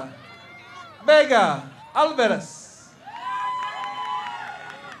Alexandria Vega Alvarez.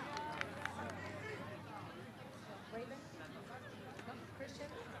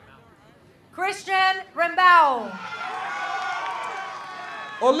 Christian Rembao.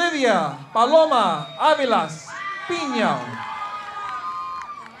 Olivia Paloma Ávilas Piña.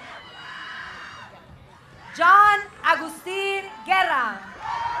 Agustín Guerra.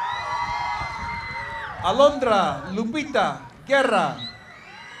 Alondra Lupita Guerra.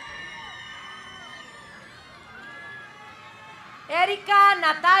 Erika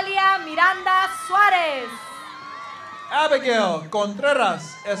Natalia Miranda Suárez. Abigail Contreras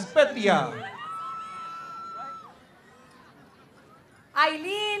Espetia.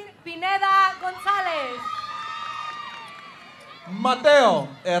 Aileen Pineda González. Mateo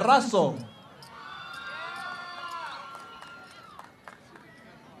Errazo.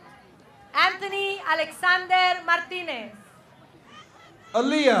 Anthony Alexander Martínez.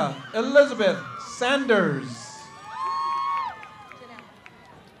 Aaliyah Elizabeth Sanders.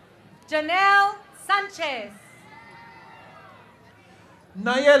 Janelle Sánchez.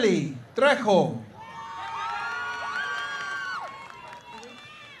 Nayeli Trejo.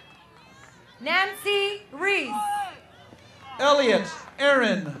 Nancy Reese. Elliot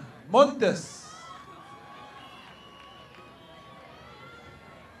Aaron Montes.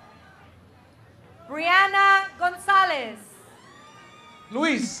 Brianna González.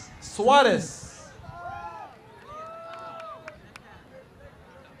 Luis Suárez.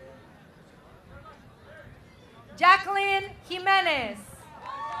 Jacqueline Jimenez.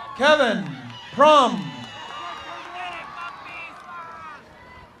 Kevin Prom.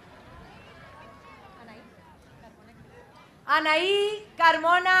 Anaí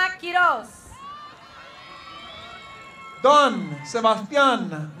Carmona Quiroz. Don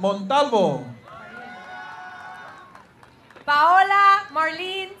Sebastián Montalvo. Paola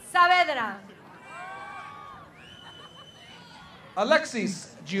Marlene Saavedra.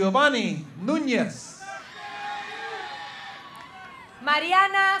 Alexis Giovanni Núñez.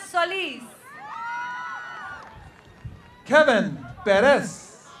 Mariana Solís. Kevin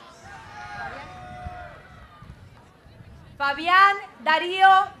Pérez. Fabián Darío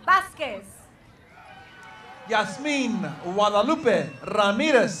Vázquez. Yasmín Guadalupe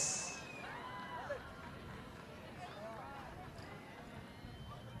Ramírez.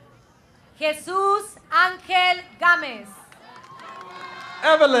 Jesús Ángel Gámez.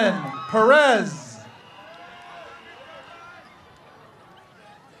 Evelyn Perez.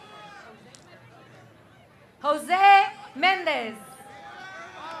 José Méndez.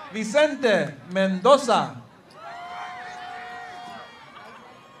 Vicente Mendoza.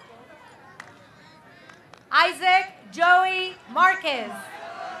 Isaac Joey Márquez.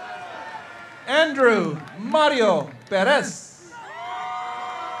 Andrew Mario Pérez.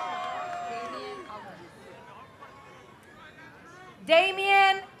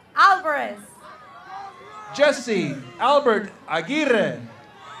 Damien Alvarez. Jesse Albert Aguirre.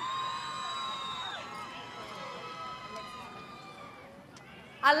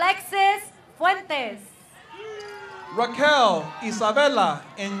 Alexis Fuentes. Raquel Isabela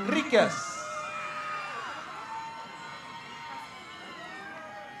Enriquez.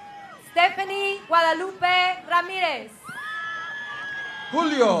 Stephanie Guadalupe Ramírez.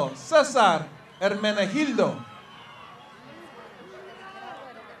 Julio César Hermenegildo.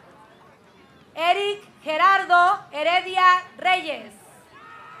 Eric Gerardo Heredia Reyes.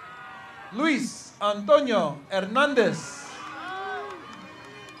 Luis Antonio Hernández.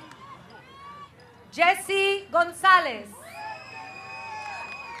 Jesse González.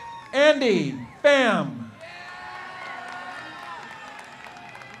 Andy Pham.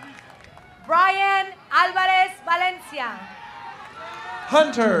 Brian Álvarez Valencia.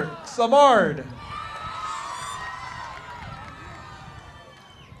 Hunter Savard.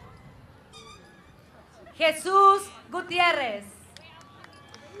 Jesús Gutiérrez.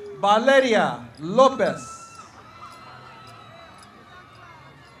 Valeria López.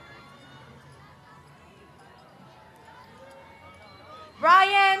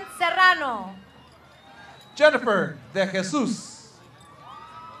 Brian Serrano. Jennifer de Jesús.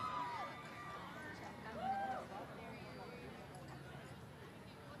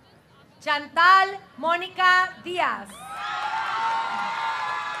 Chantal Mónica Díaz.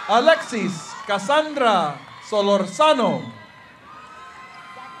 Alexis Cassandra Solorzano.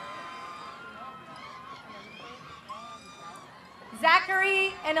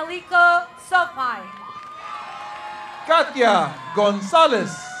 Zachary Enelico Sopai. Katia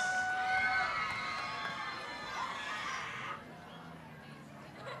González.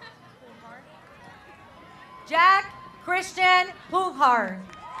 Jack Christian Pujar.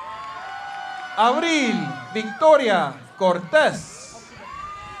 Abril Victoria Cortés.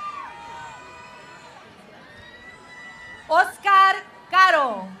 Oscar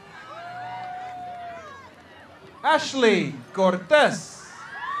Caro. Ashley Cortés.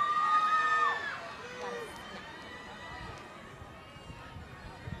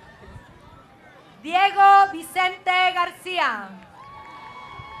 Diego Vicente Garcia.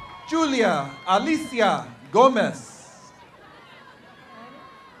 Julia Alicia Gomez.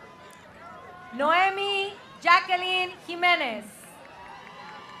 Noemi Jacqueline Jimenez.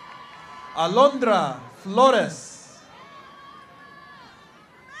 Alondra Flores.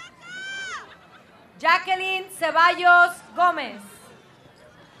 Jacqueline Ceballos Gómez.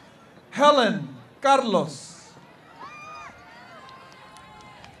 Helen Carlos.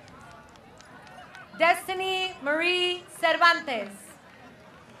 Destiny Marie Cervantes.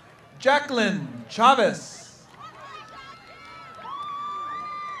 Jacqueline Chavez.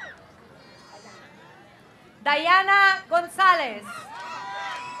 Diana González.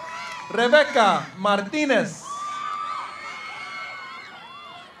 Rebecca Martínez.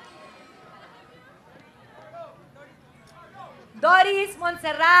 Doris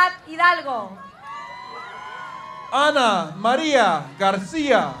Montserrat Hidalgo. Ana María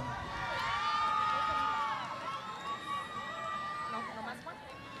García.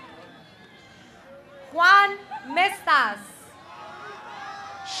 Juan Mestas.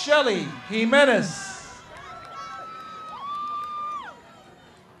 Shelly Jimenez.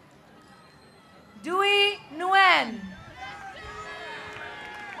 Dewey Nguyen.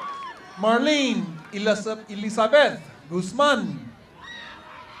 Marlene Elizabeth Guzman.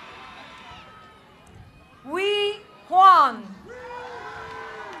 Wei Huang.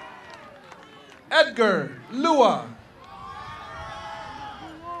 Edgar Lua.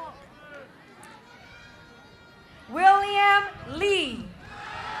 William Lee.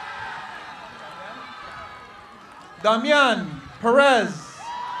 Damian Perez.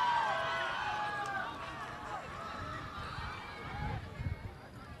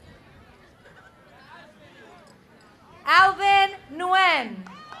 Alvin Nguyen.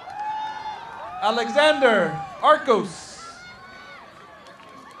 Alexander Arcos.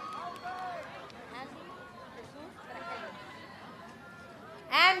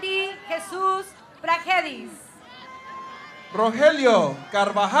 Andy Jesus Prajedis. Rogelio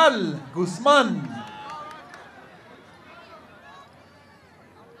Carvajal Guzmán.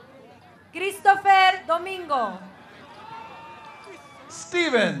 Christopher Domingo.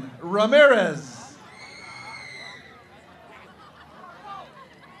 Steven Ramirez.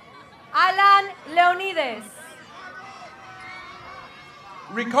 Alan Leonides.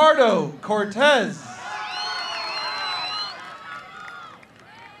 Ricardo Cortez.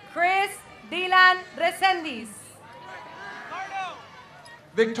 Chris Dylan Resendiz.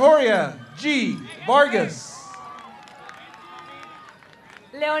 Victoria G. Vargas.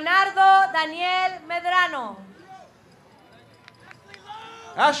 Leonardo Daniel Medrano.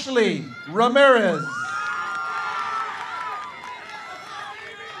 Ashley Ramirez.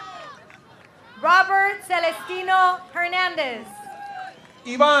 Robert Celestino Hernandez.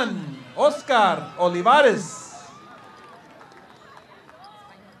 Iván Oscar Olivares.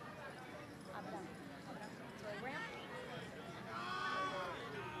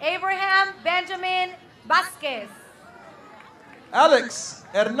 Abraham Benjamin Vasquez. Alex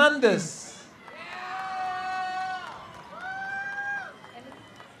Hernandez.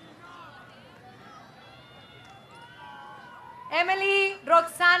 Emily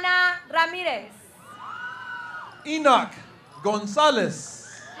Roxana Ramirez. Enoch Gonzalez.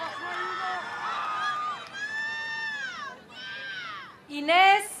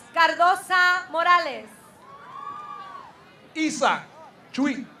 Inés Cardosa Morales. Isaac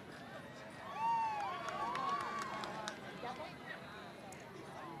Chui.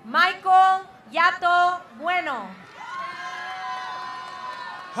 Michael Yato Bueno.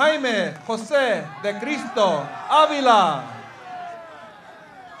 Jaime José de Cristo Ávila.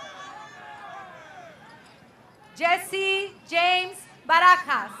 Jesse James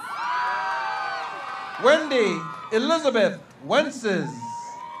Barajas. Wendy Elizabeth Wences.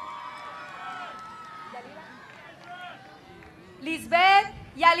 Lisbeth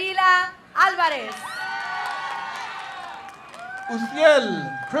Yalila Álvarez.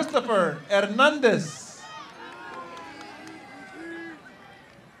 Uciel Christopher Hernández.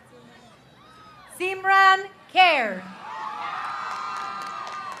 Simran Care.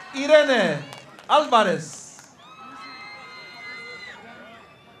 Irene Álvarez.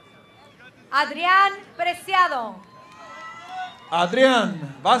 Adrián Preciado.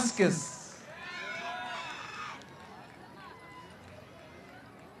 Adrián Vázquez.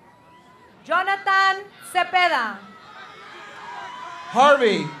 Jonathan Cepeda.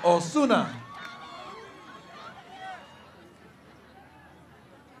 Harvey Osuna.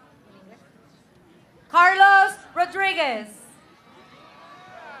 Carlos Rodriguez.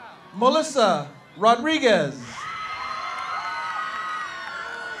 Melissa Rodriguez.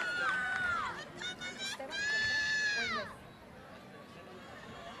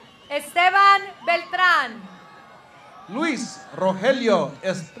 Esteban Beltrán. Luis Rogelio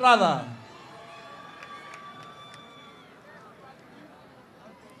Estrada.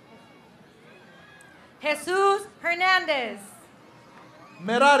 Jesús Hernández.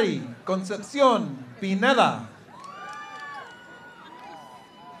 Merari Concepción Pineda.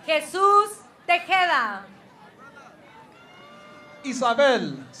 Jesús Tejeda.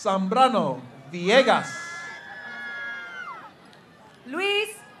 Isabel Zambrano Villegas.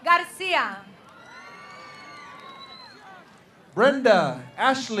 Luis García. Brenda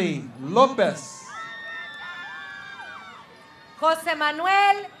Ashley López. José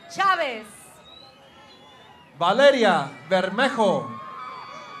Manuel Chávez. Valeria Bermejo.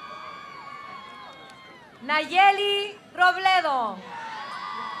 Nayeli Robledo.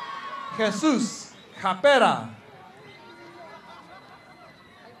 Jesús Japera.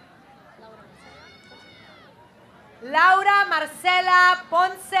 Laura Marcela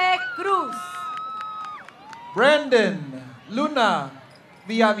Ponce Cruz. Brandon Luna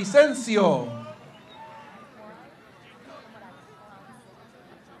Villavicencio.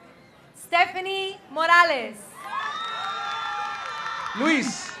 Stephanie Morales.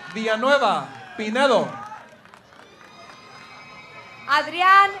 Luis Villanueva Pinedo.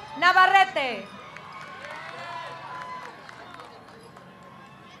 Adrián Navarrete.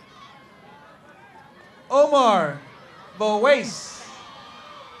 Omar Boweis.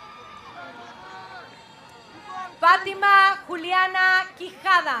 Fátima Juliana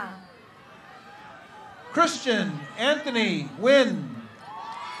Quijada. Christian Anthony Wynn.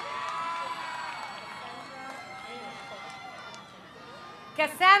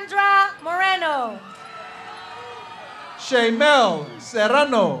 Cassandra Moreno. Shaymel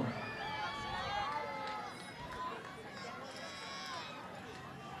Serrano.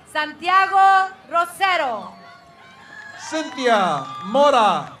 Santiago Rosero. Cynthia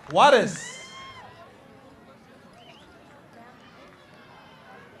Mora Juárez.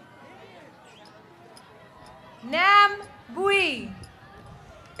 Nam Bui.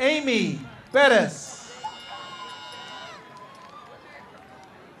 Amy Perez.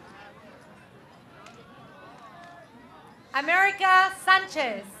 America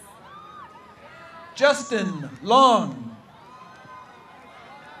Sanchez. Justin Long.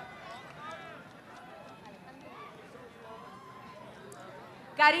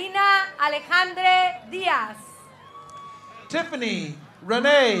 Karina Alejandre Díaz. Tiffany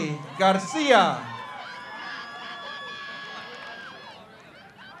Renee Garcia.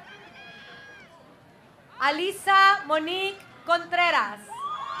 Alisa Monique Contreras.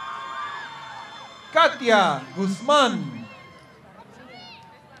 Katia Guzman.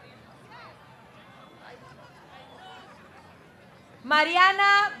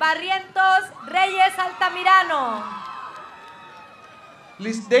 Mariana Barrientos Reyes Altamirano.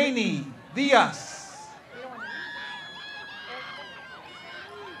 Lisdani Díaz.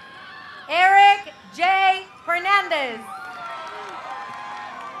 Eric J. Fernandez.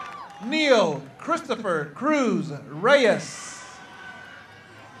 Neil Christopher Cruz Reyes.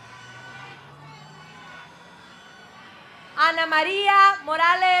 Ana María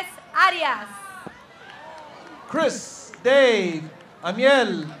Morales Arias. Chris Dave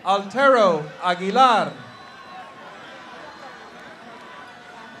Amiel Altero Aguilar.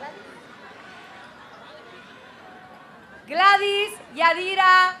 Gladys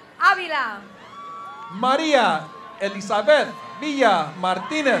Yadira Ávila. María Elizabeth Villa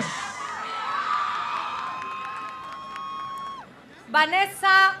Martínez.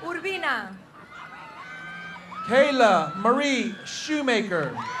 Vanessa Urbina. Kayla Marie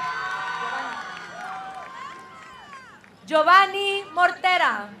Shoemaker. Giovanni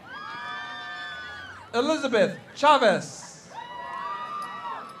Mortera. Elizabeth Chavez.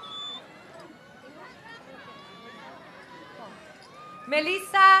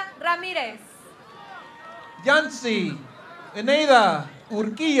 Melissa Ramírez. Yancy Eneida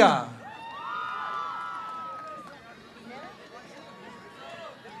Urquilla.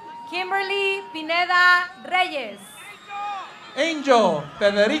 Kimberly Pineda Reyes. Angel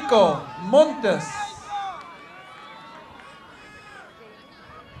Federico Montes.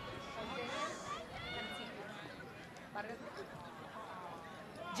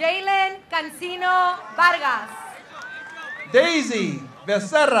 Jalen Cancino Vargas. Daisy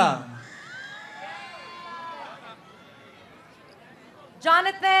Becerra.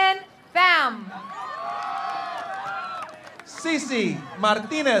 Jonathan Pham. Cici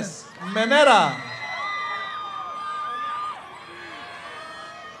Martinez Menera.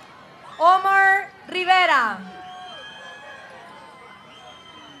 Omar Rivera.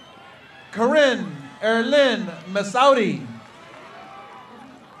 Corinne Erlin Mesaudi.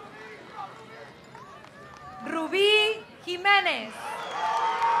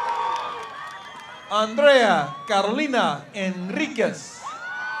 Andrea Carolina Enriquez.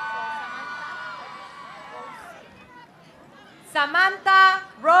 Samantha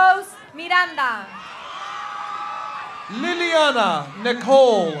Rose Miranda. Liliana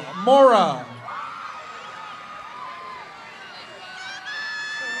Nicole Mora.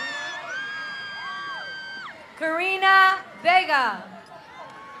 Karina Vega.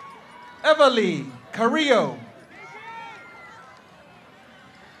 Everly Carrillo.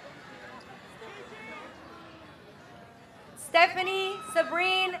 Stephanie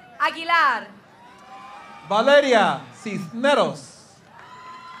Sabrine Aguilar. Valeria Cisneros.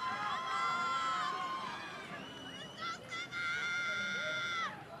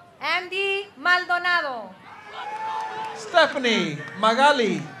 Andy Maldonado. Stephanie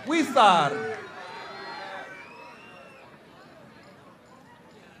Magali Huizar.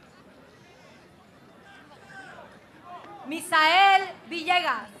 Misael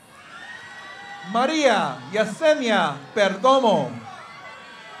Villegas. María Yesenia Perdomo.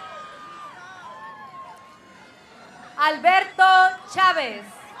 Alberto Chávez.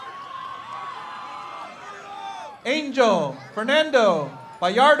 Angel Fernando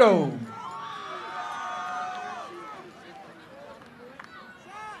Bayardo.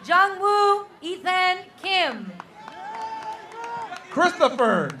 Jungwoo Ethan Kim.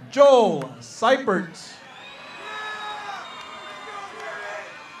 Christopher Joel Seipert.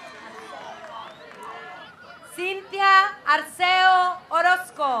 Cynthia Arceo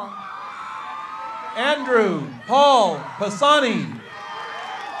Orozco. Andrew Paul Pisani.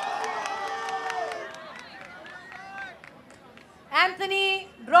 Anthony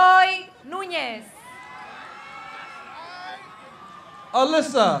Roy Núñez.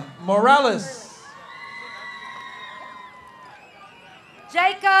 Alyssa Morales.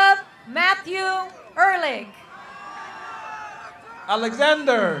 Jacob Matthew Ehrlich.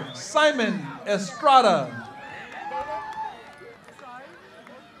 Alexander Simon Estrada.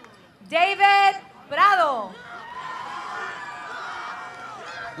 David Prado.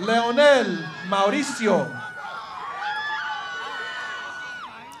 Leonel Mauricio.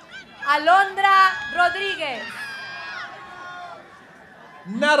 Alondra Rodríguez.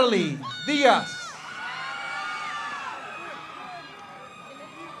 Natalie Diaz.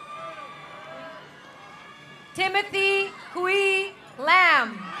 Timothy Hui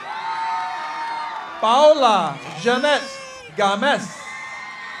Lam. Paola Jeanette Games.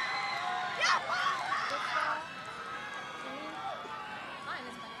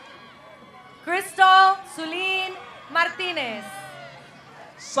 Crystal Sulín Martínez.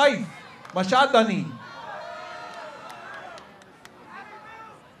 Saif Mashadani.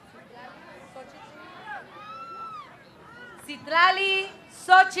 Citlali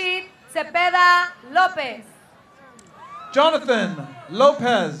Xochitl Cepeda López. Jonathan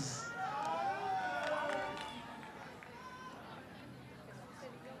Lopez.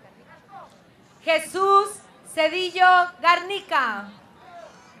 Jesús Cedillo Garnica.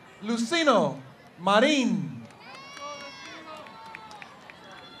 Lucino Marín.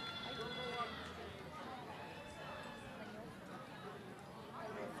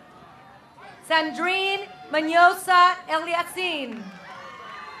 Sandrine Mañosa Eliasin.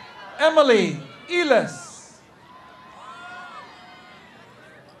 Emily Iles.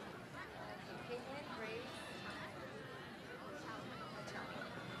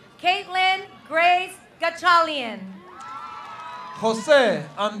 Caitlin Grace Gachalian. José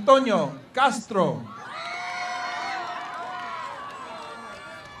Antonio Castro.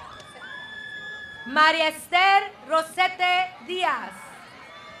 María Esther Rosete Díaz.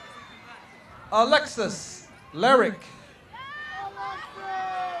 Alexis Lyric.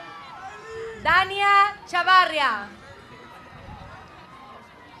 Dania Chavarria.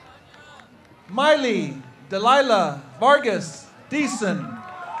 Miley Delilah Vargas Deason.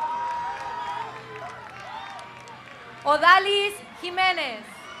 Odalis Jiménez.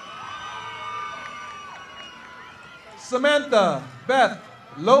 Samantha Beth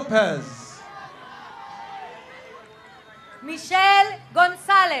Lopez. Michelle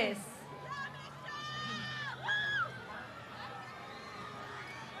González.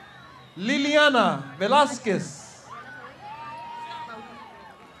 Liliana Velázquez.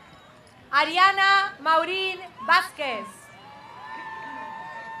 Ariana Maurín Vázquez.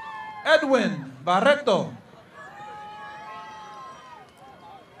 Edwin Barreto.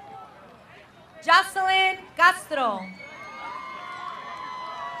 Jocelyn Castro.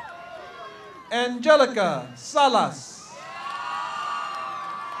 Angelica Salas.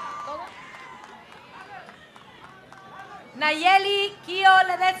 Nayeli Kio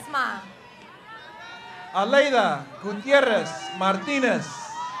Ledesma. Aleida Gutierrez Martínez.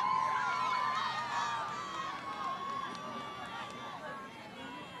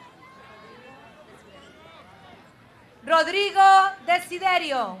 Rodrigo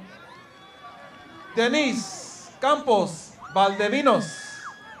Desiderio. Denise Campos Valdevinos.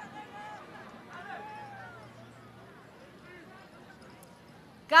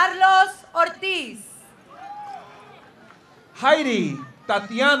 Carlos Ortiz. Heidi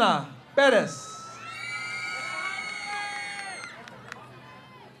Tatiana Perez.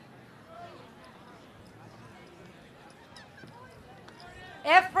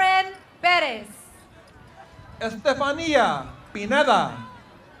 Efren Pérez. Estefanía Pineda.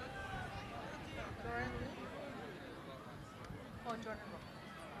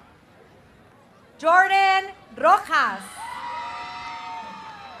 Jordan Rojas.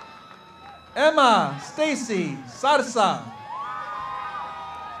 Emma Stacy Sarza.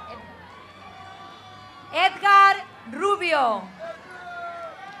 Edgar Rubio.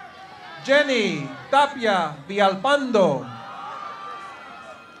 Jenny Tapia Villalpando.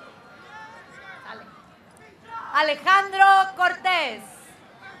 Alejandro Cortés.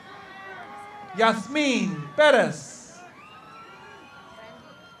 Yasmín Pérez.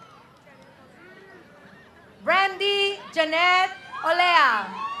 Brandy Janet Olea.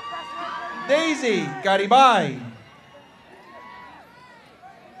 Daisy Garibay.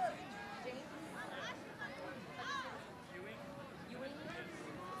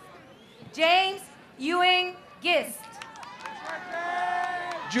 James Ewing Gist.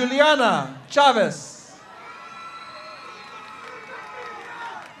 Juliana Chavez.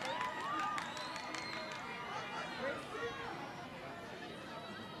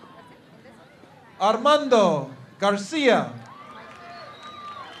 Armando Garcia.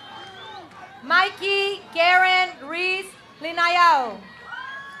 Mikey Karen Reese Linayao.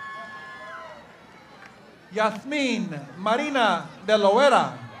 Yasmín Marina de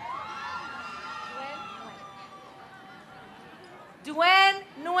Loera. Duen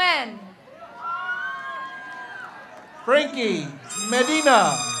Nguyen. Frankie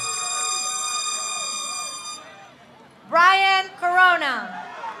Medina. Brian Corona.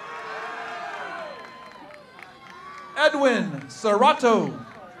 Edwin Serrato.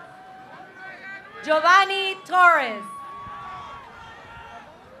 Giovanni Torres.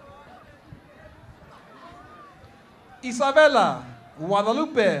 Isabela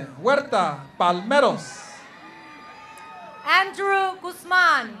Guadalupe Huerta Palmeros. Andrew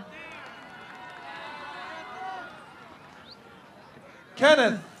Guzman.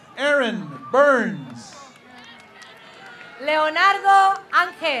 Kenneth Aaron Burns. Leonardo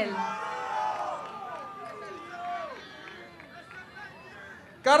Ángel.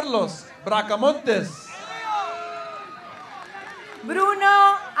 Carlos Bracamontes.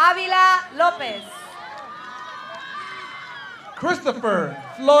 Bruno Ávila López. Christopher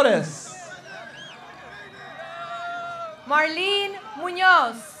Flores. Marlene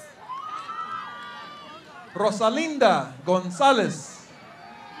Muñoz. Rosalinda González.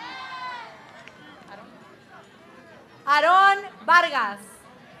 Aarón Vargas.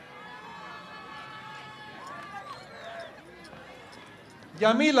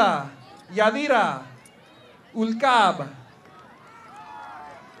 Yamila Yadira Ulcab.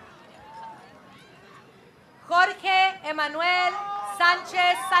 Jorge Emanuel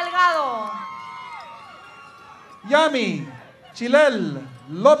Sánchez Salgado. Yami Chilel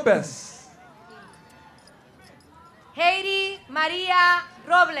López. Heidi María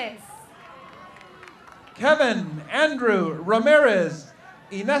Robles. Kevin Andrew Ramirez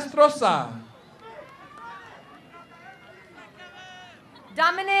Inestrosa.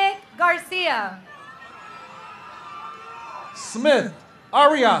 Dominic Garcia. Smith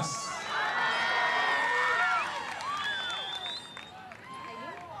Arias.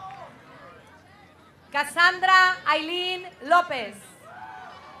 Cassandra Aileen López.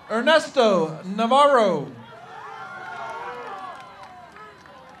 Ernesto Navarro.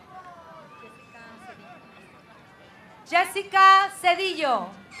 Jessica Cedillo.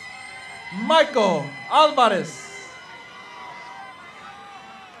 Michael Alvarez.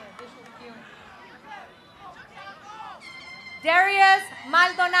 Darius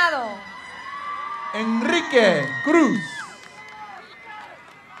Maldonado. Enrique Cruz.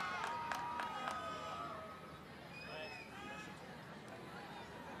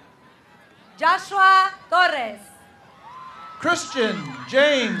 Joshua Torres. Christian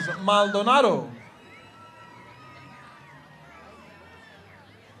James Maldonado.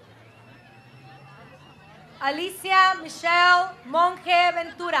 Alicia Michelle Monge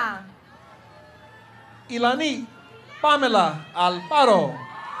Ventura. Ilani Pamela Alfaro.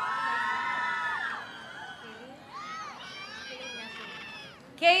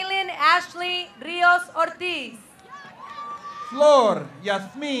 Kaylin Ashley Rios Ortiz. Flor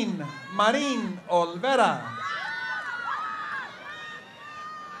Yasmín Marín Olvera.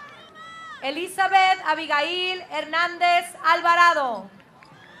 Elizabeth Abigail Hernández Alvarado.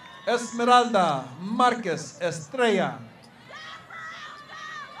 Esmeralda Márquez Estrella.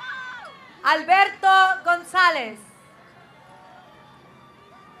 Alberto González.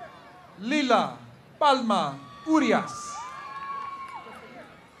 Lila Palma Urias.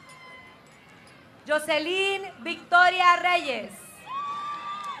 Jocelyn Victoria Reyes.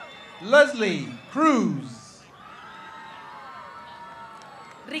 Leslie Cruz.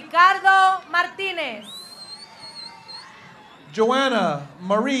 Ricardo Martínez. Joanna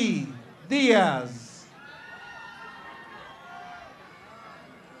Marie Diaz.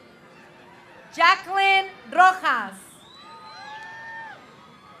 Jacqueline Rojas.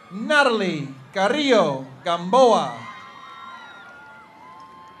 Natalie Carrillo Gamboa.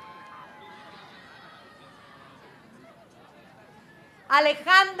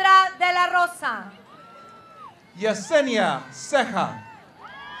 Alejandra de la Rosa. Yesenia Ceja.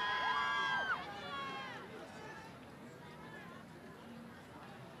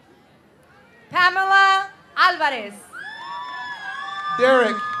 Pamela Álvarez.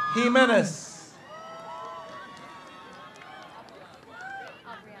 Derek Jimenez.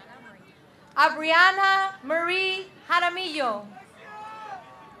 Abriana Marie Jaramillo.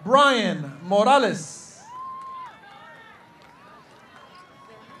 Brian Morales.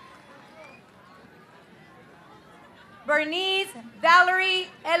 Bernice Valerie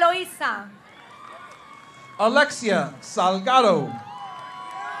Eloisa. Alexia Salgado.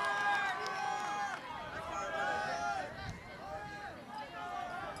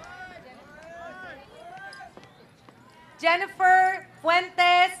 Jennifer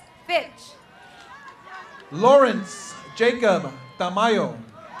Fuentes Fitch. Lawrence Jacob Tamayo.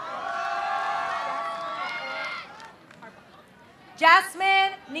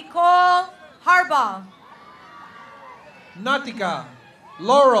 Jasmine Nicole Harbaugh. Natica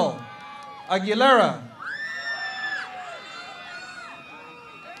Laurel Aguilera.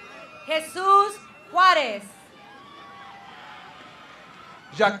 Jesús Juárez.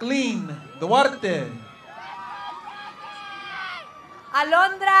 Jacqueline Duarte.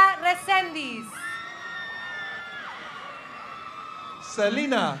 Alondra Resendiz.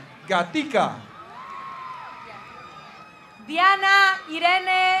 Celina Gatica. Diana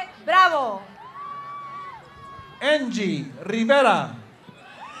Irene Bravo. Angie Rivera.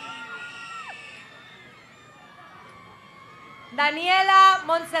 Daniela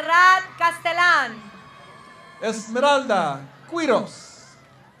Montserrat Castellán. Esmeralda Quiros.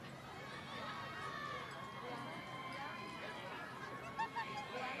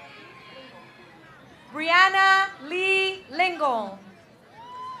 Brianna Lee Lingle.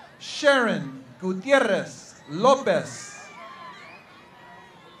 Sharon Gutierrez Lopez.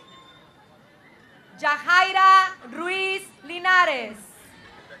 Yajaira Ruiz Linares.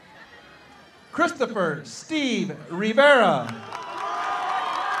 Christopher Steve Rivera.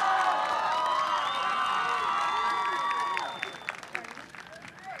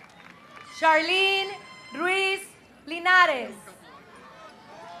 Charlene Ruiz Linares.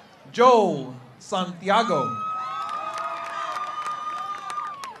 Joel Santiago.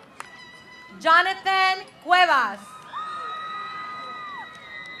 Jonathan Cuevas.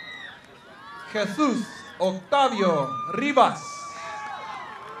 Jesús Octavio Rivas.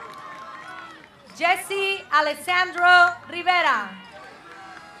 Jesse Alessandro Rivera.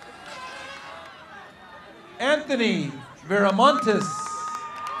 Anthony Viramontes.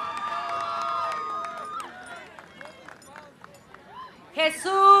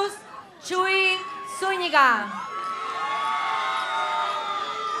 Jesús Chuy Zúñiga.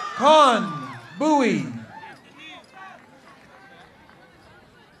 Con Bowie.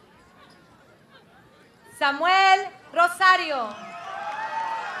 Samuel Rosario.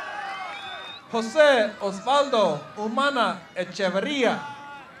 José Osvaldo Humana Echeverría.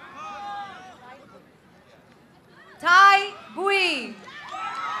 Tai Bui.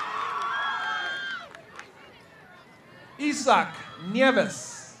 Isaac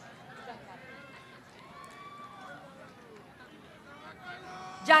Nieves.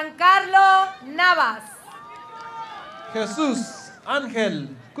 Giancarlo Navas. Jesús Ángel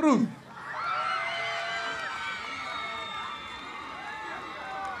Cruz.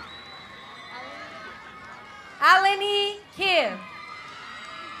 Aleni Kiev.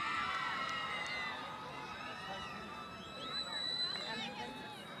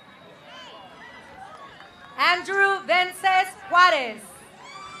 Andrew Vences Juárez.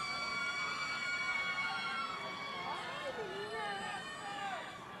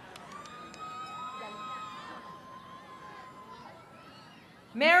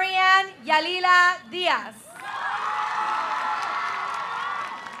 Marianne Yalila Díaz.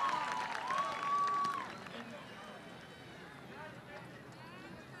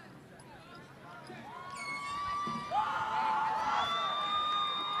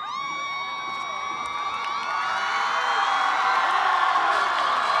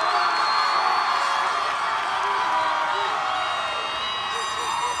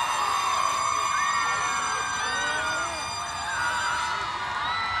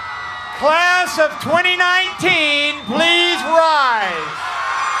 Class of 2019, please rise.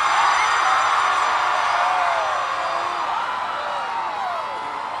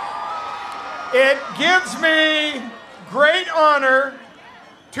 It gives me great honor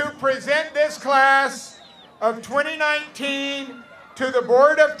to present this class of 2019 to the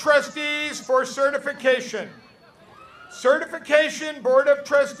Board of Trustees for certification. Certification Board of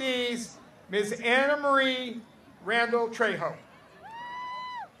Trustees, Ms. Anna Marie Randall Trejo.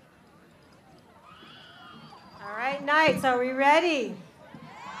 All right, Knights, are we ready?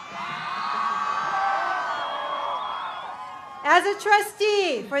 As a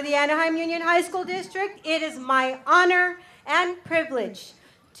trustee for the Anaheim Union High School District, it is my honor and privilege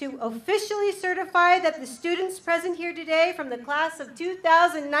to officially certify that the students present here today from the class of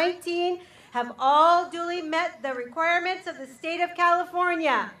 2019 have all duly met the requirements of the state of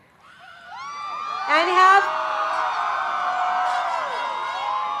California and have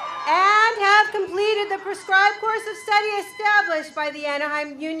completed the prescribed course of study established by the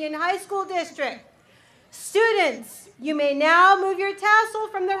Anaheim Union High School District. Students, you may now move your tassel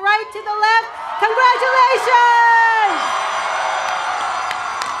from the right to the left. Congratulations!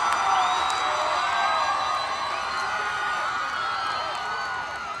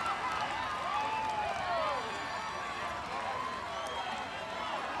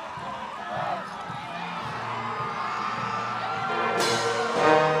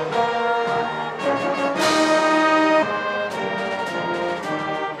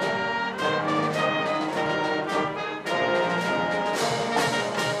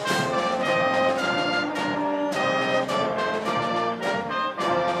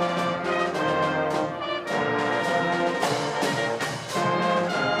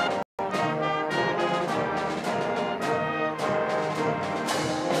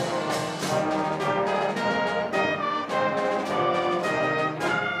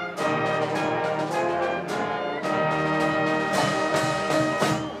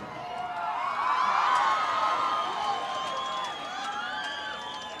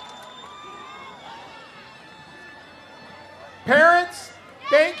 Parents,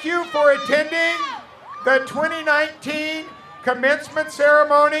 thank you for attending the 2019 commencement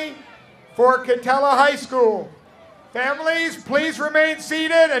ceremony for Katella High School. Families, please remain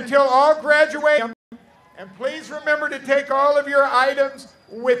seated until all graduate, and please remember to take all of your items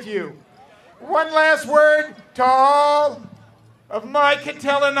with you. One last word to all of my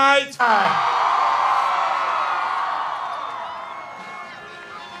Katella Knights.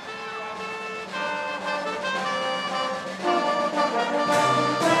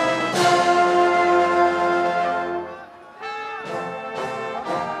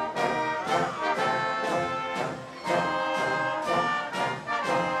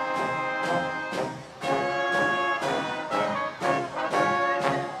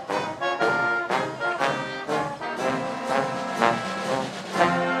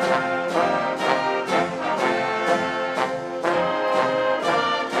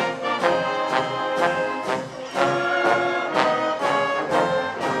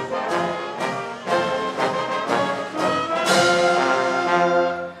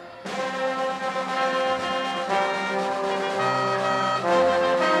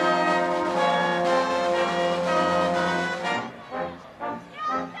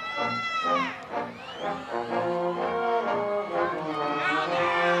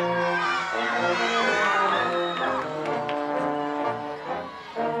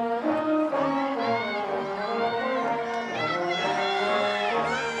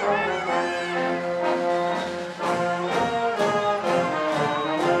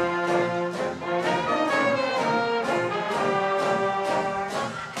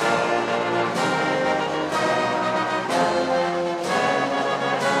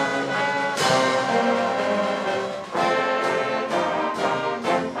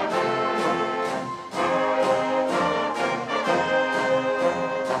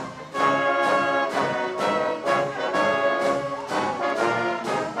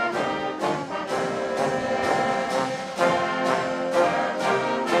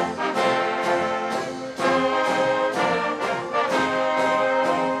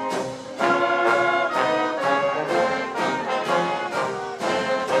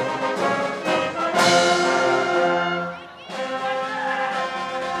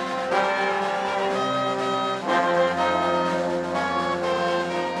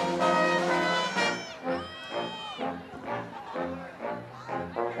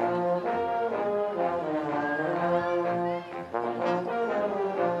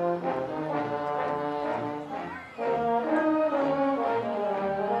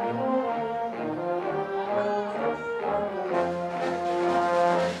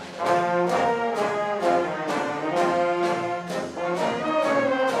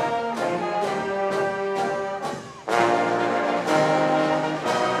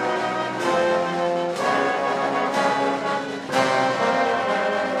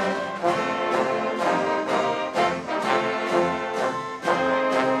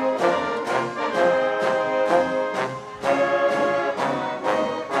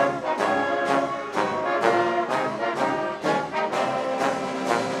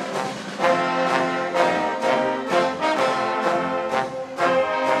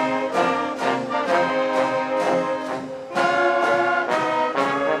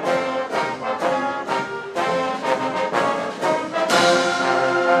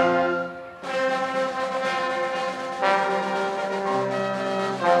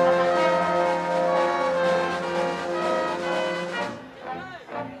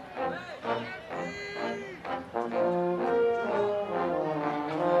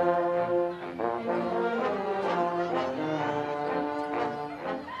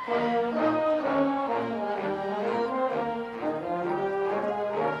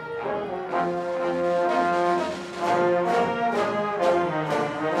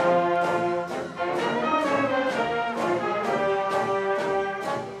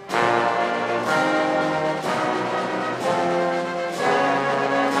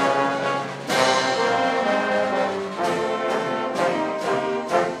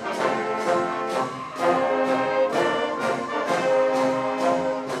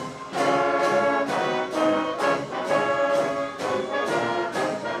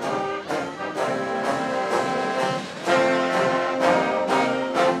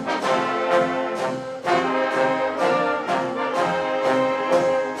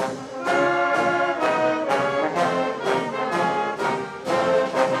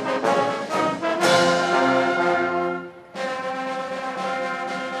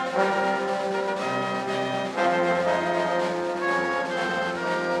 Thank you.